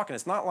what it's talking.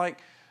 It's not like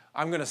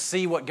I'm going to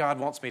see what God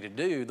wants me to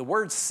do. The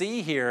word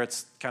see here,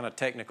 it's kind of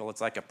technical.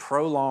 It's like a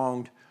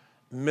prolonged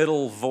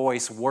middle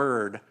voice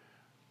word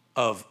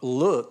of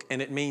look,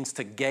 and it means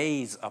to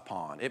gaze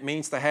upon. It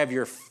means to have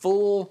your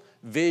full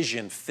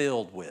vision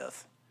filled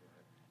with.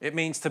 It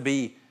means to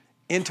be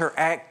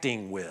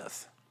interacting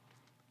with.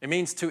 It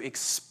means to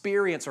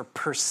experience or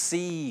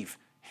perceive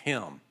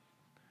Him.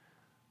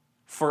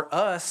 For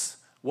us,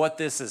 what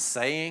this is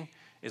saying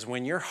is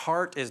when your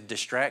heart is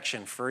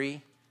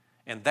distraction-free,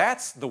 and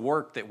that's the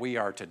work that we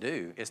are to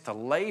do, is to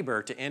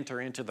labor to enter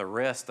into the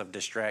rest of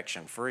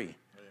distraction-free.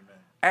 Amen.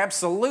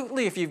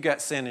 Absolutely, if you've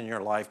got sin in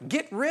your life,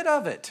 get rid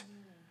of it.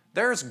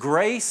 There's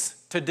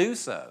grace to do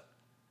so.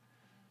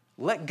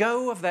 Let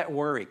go of that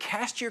worry.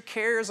 Cast your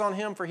cares on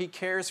Him, for He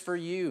cares for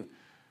you.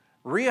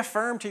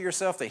 Reaffirm to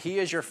yourself that He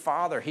is your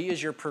Father. He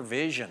is your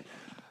provision.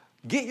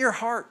 Get your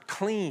heart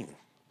clean,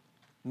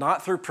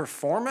 not through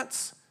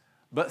performance,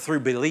 but through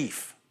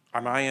belief.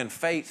 Am I in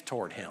faith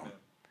toward Him?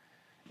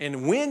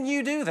 And when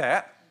you do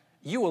that,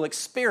 you will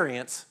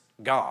experience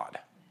God.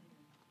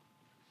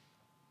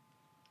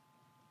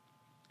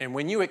 And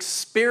when you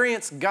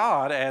experience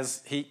God,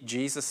 as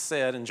Jesus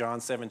said in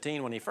John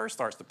 17 when He first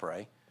starts to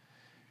pray,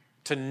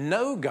 to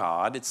know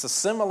God, it's a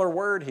similar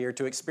word here,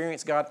 to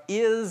experience God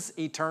is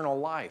eternal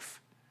life.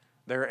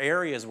 There are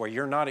areas where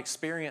you're not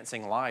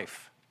experiencing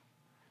life.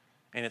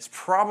 And it's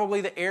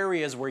probably the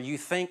areas where you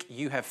think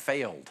you have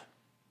failed.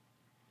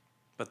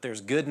 But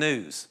there's good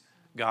news.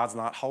 God's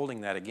not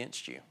holding that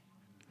against you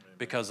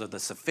because of the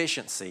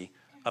sufficiency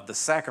of the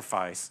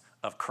sacrifice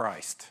of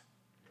Christ.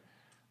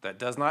 That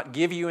does not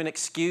give you an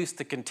excuse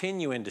to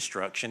continue in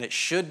destruction. It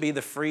should be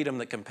the freedom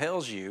that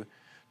compels you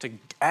to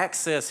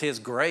access His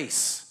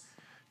grace,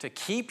 to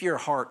keep your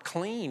heart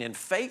clean in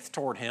faith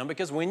toward Him,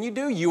 because when you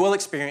do, you will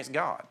experience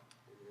God.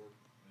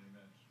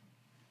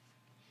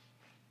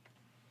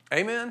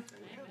 Amen?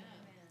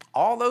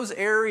 All those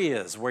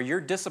areas where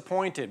you're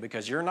disappointed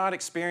because you're not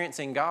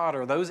experiencing God,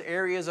 or those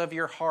areas of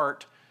your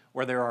heart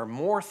where there are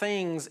more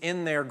things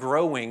in there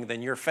growing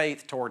than your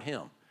faith toward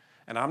Him.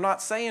 And I'm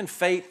not saying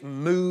faith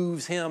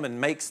moves Him and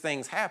makes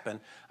things happen.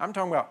 I'm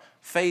talking about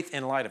faith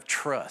in light of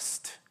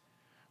trust,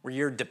 where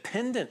you're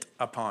dependent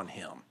upon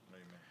Him,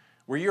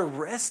 where you're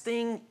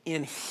resting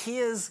in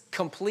His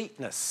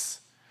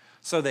completeness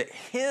so that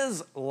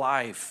His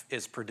life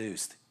is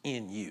produced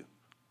in you.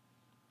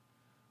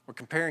 We're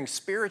comparing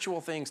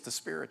spiritual things to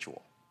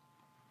spiritual.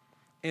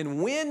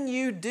 And when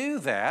you do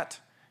that,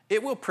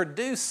 it will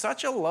produce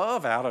such a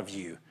love out of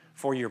you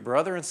for your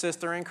brother and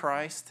sister in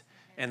Christ.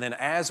 And then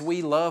as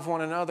we love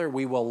one another,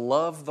 we will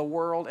love the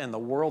world, and the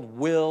world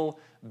will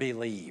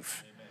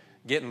believe. Amen.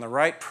 Getting the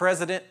right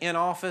president in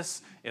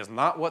office is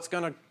not what's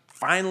going to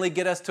finally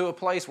get us to a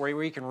place where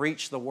we can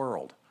reach the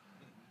world.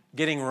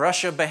 Getting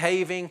Russia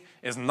behaving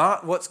is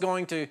not what's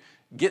going to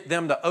get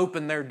them to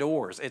open their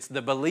doors. It's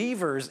the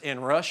believers in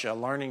Russia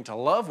learning to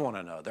love one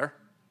another.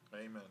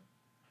 Amen.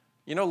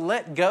 You know,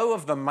 let go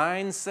of the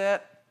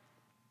mindset.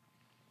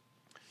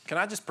 Can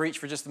I just preach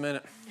for just a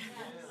minute?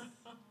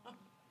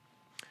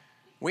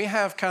 We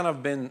have kind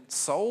of been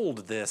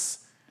sold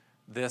this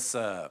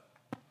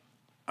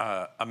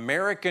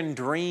American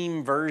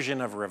dream version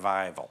of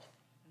revival.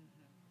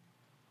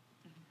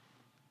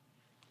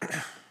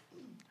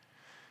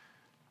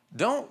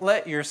 Don't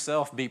let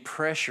yourself be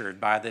pressured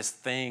by this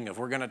thing of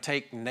we're going to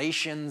take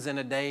nations in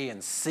a day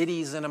and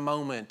cities in a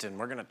moment, and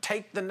we're going to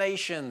take the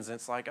nations.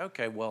 It's like,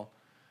 okay, well,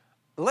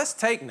 let's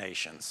take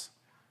nations.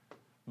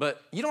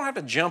 But you don't have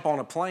to jump on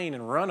a plane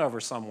and run over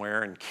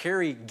somewhere and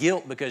carry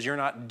guilt because you're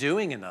not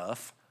doing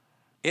enough.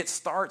 It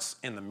starts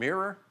in the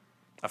mirror,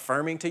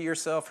 affirming to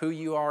yourself who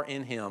you are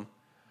in Him,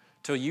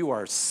 till you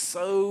are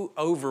so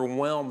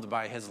overwhelmed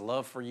by His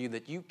love for you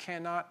that you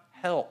cannot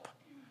help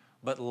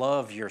but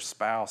love your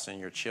spouse and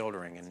your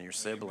children and your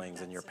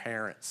siblings and your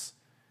parents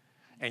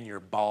and your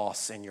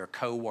boss and your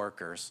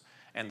coworkers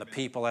and the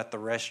people at the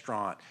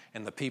restaurant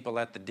and the people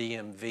at the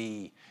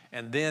DMV.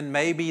 And then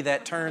maybe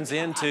that turns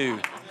into...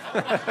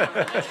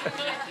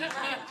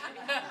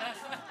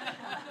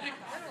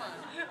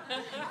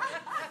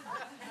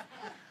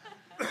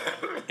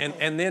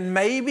 And then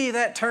maybe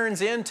that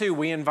turns into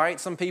we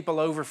invite some people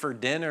over for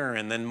dinner,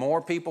 and then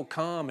more people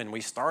come, and we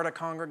start a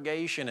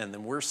congregation, and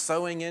then we're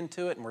sowing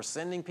into it, and we're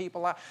sending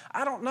people out.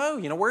 I don't know.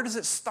 You know, where does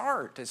it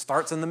start? It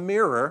starts in the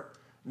mirror,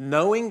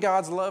 knowing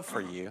God's love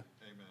for you.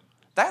 Amen.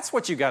 That's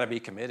what you got to be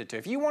committed to.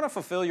 If you want to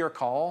fulfill your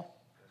call,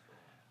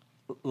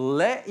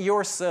 let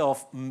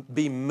yourself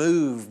be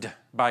moved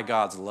by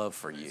God's love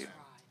for you.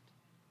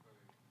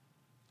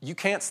 You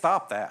can't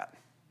stop that.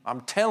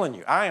 I'm telling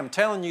you. I am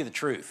telling you the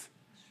truth.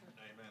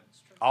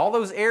 All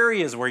those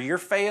areas where you're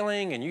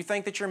failing and you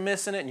think that you're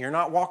missing it and you're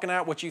not walking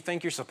out what you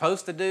think you're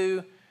supposed to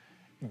do,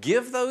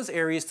 give those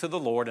areas to the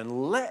Lord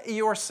and let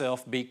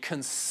yourself be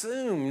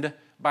consumed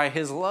by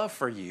His love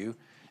for you,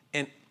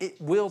 and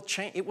it will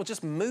change. It will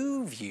just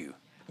move you.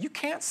 You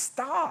can't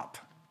stop.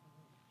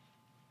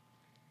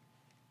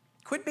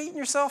 Quit beating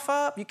yourself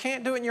up. You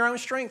can't do it in your own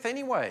strength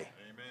anyway.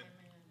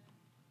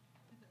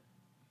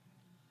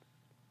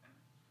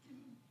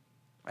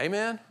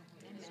 Amen?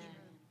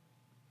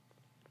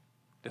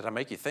 Did I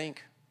make you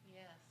think?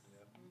 Yes.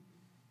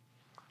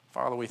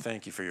 Father, we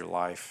thank you for your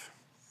life.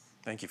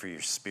 Thank you for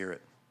your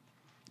Spirit.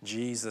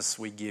 Jesus,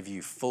 we give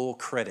you full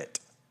credit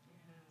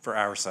for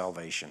our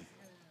salvation.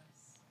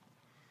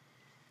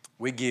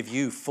 We give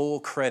you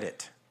full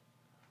credit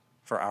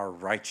for our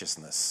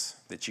righteousness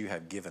that you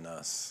have given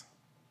us.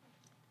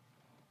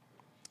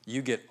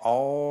 You get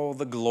all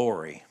the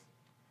glory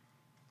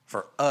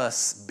for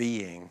us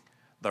being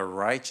the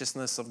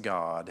righteousness of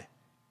God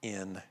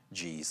in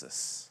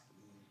Jesus.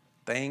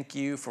 Thank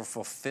you for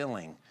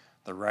fulfilling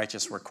the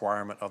righteous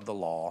requirement of the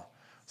law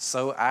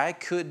so I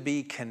could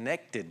be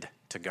connected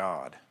to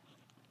God,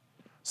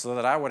 so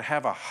that I would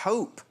have a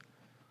hope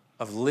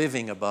of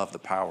living above the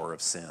power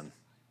of sin,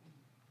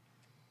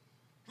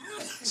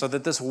 so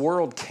that this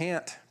world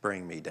can't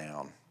bring me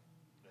down.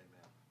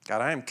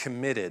 God, I am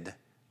committed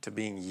to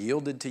being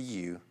yielded to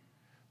you,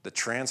 the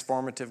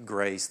transformative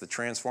grace, the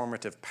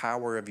transformative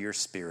power of your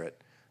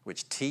Spirit,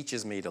 which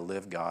teaches me to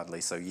live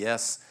godly. So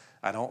yes,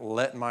 I don't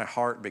let my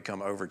heart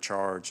become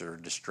overcharged or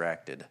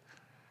distracted,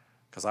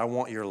 because I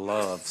want your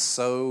love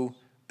so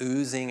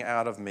oozing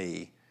out of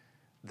me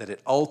that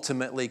it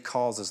ultimately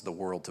causes the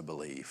world to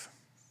believe.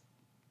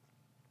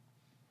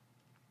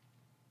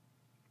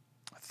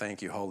 I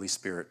thank you, Holy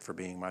Spirit, for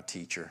being my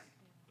teacher.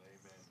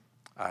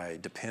 Amen. I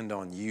depend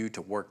on you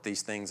to work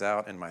these things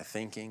out in my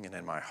thinking and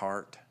in my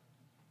heart.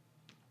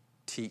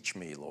 Teach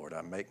me, Lord.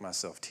 I make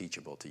myself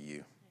teachable to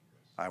you.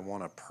 I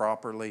want to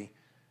properly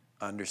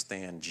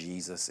understand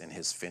Jesus and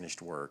his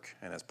finished work.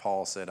 And as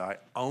Paul said, I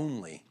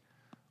only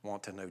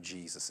want to know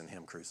Jesus and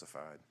him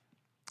crucified.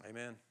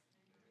 Amen.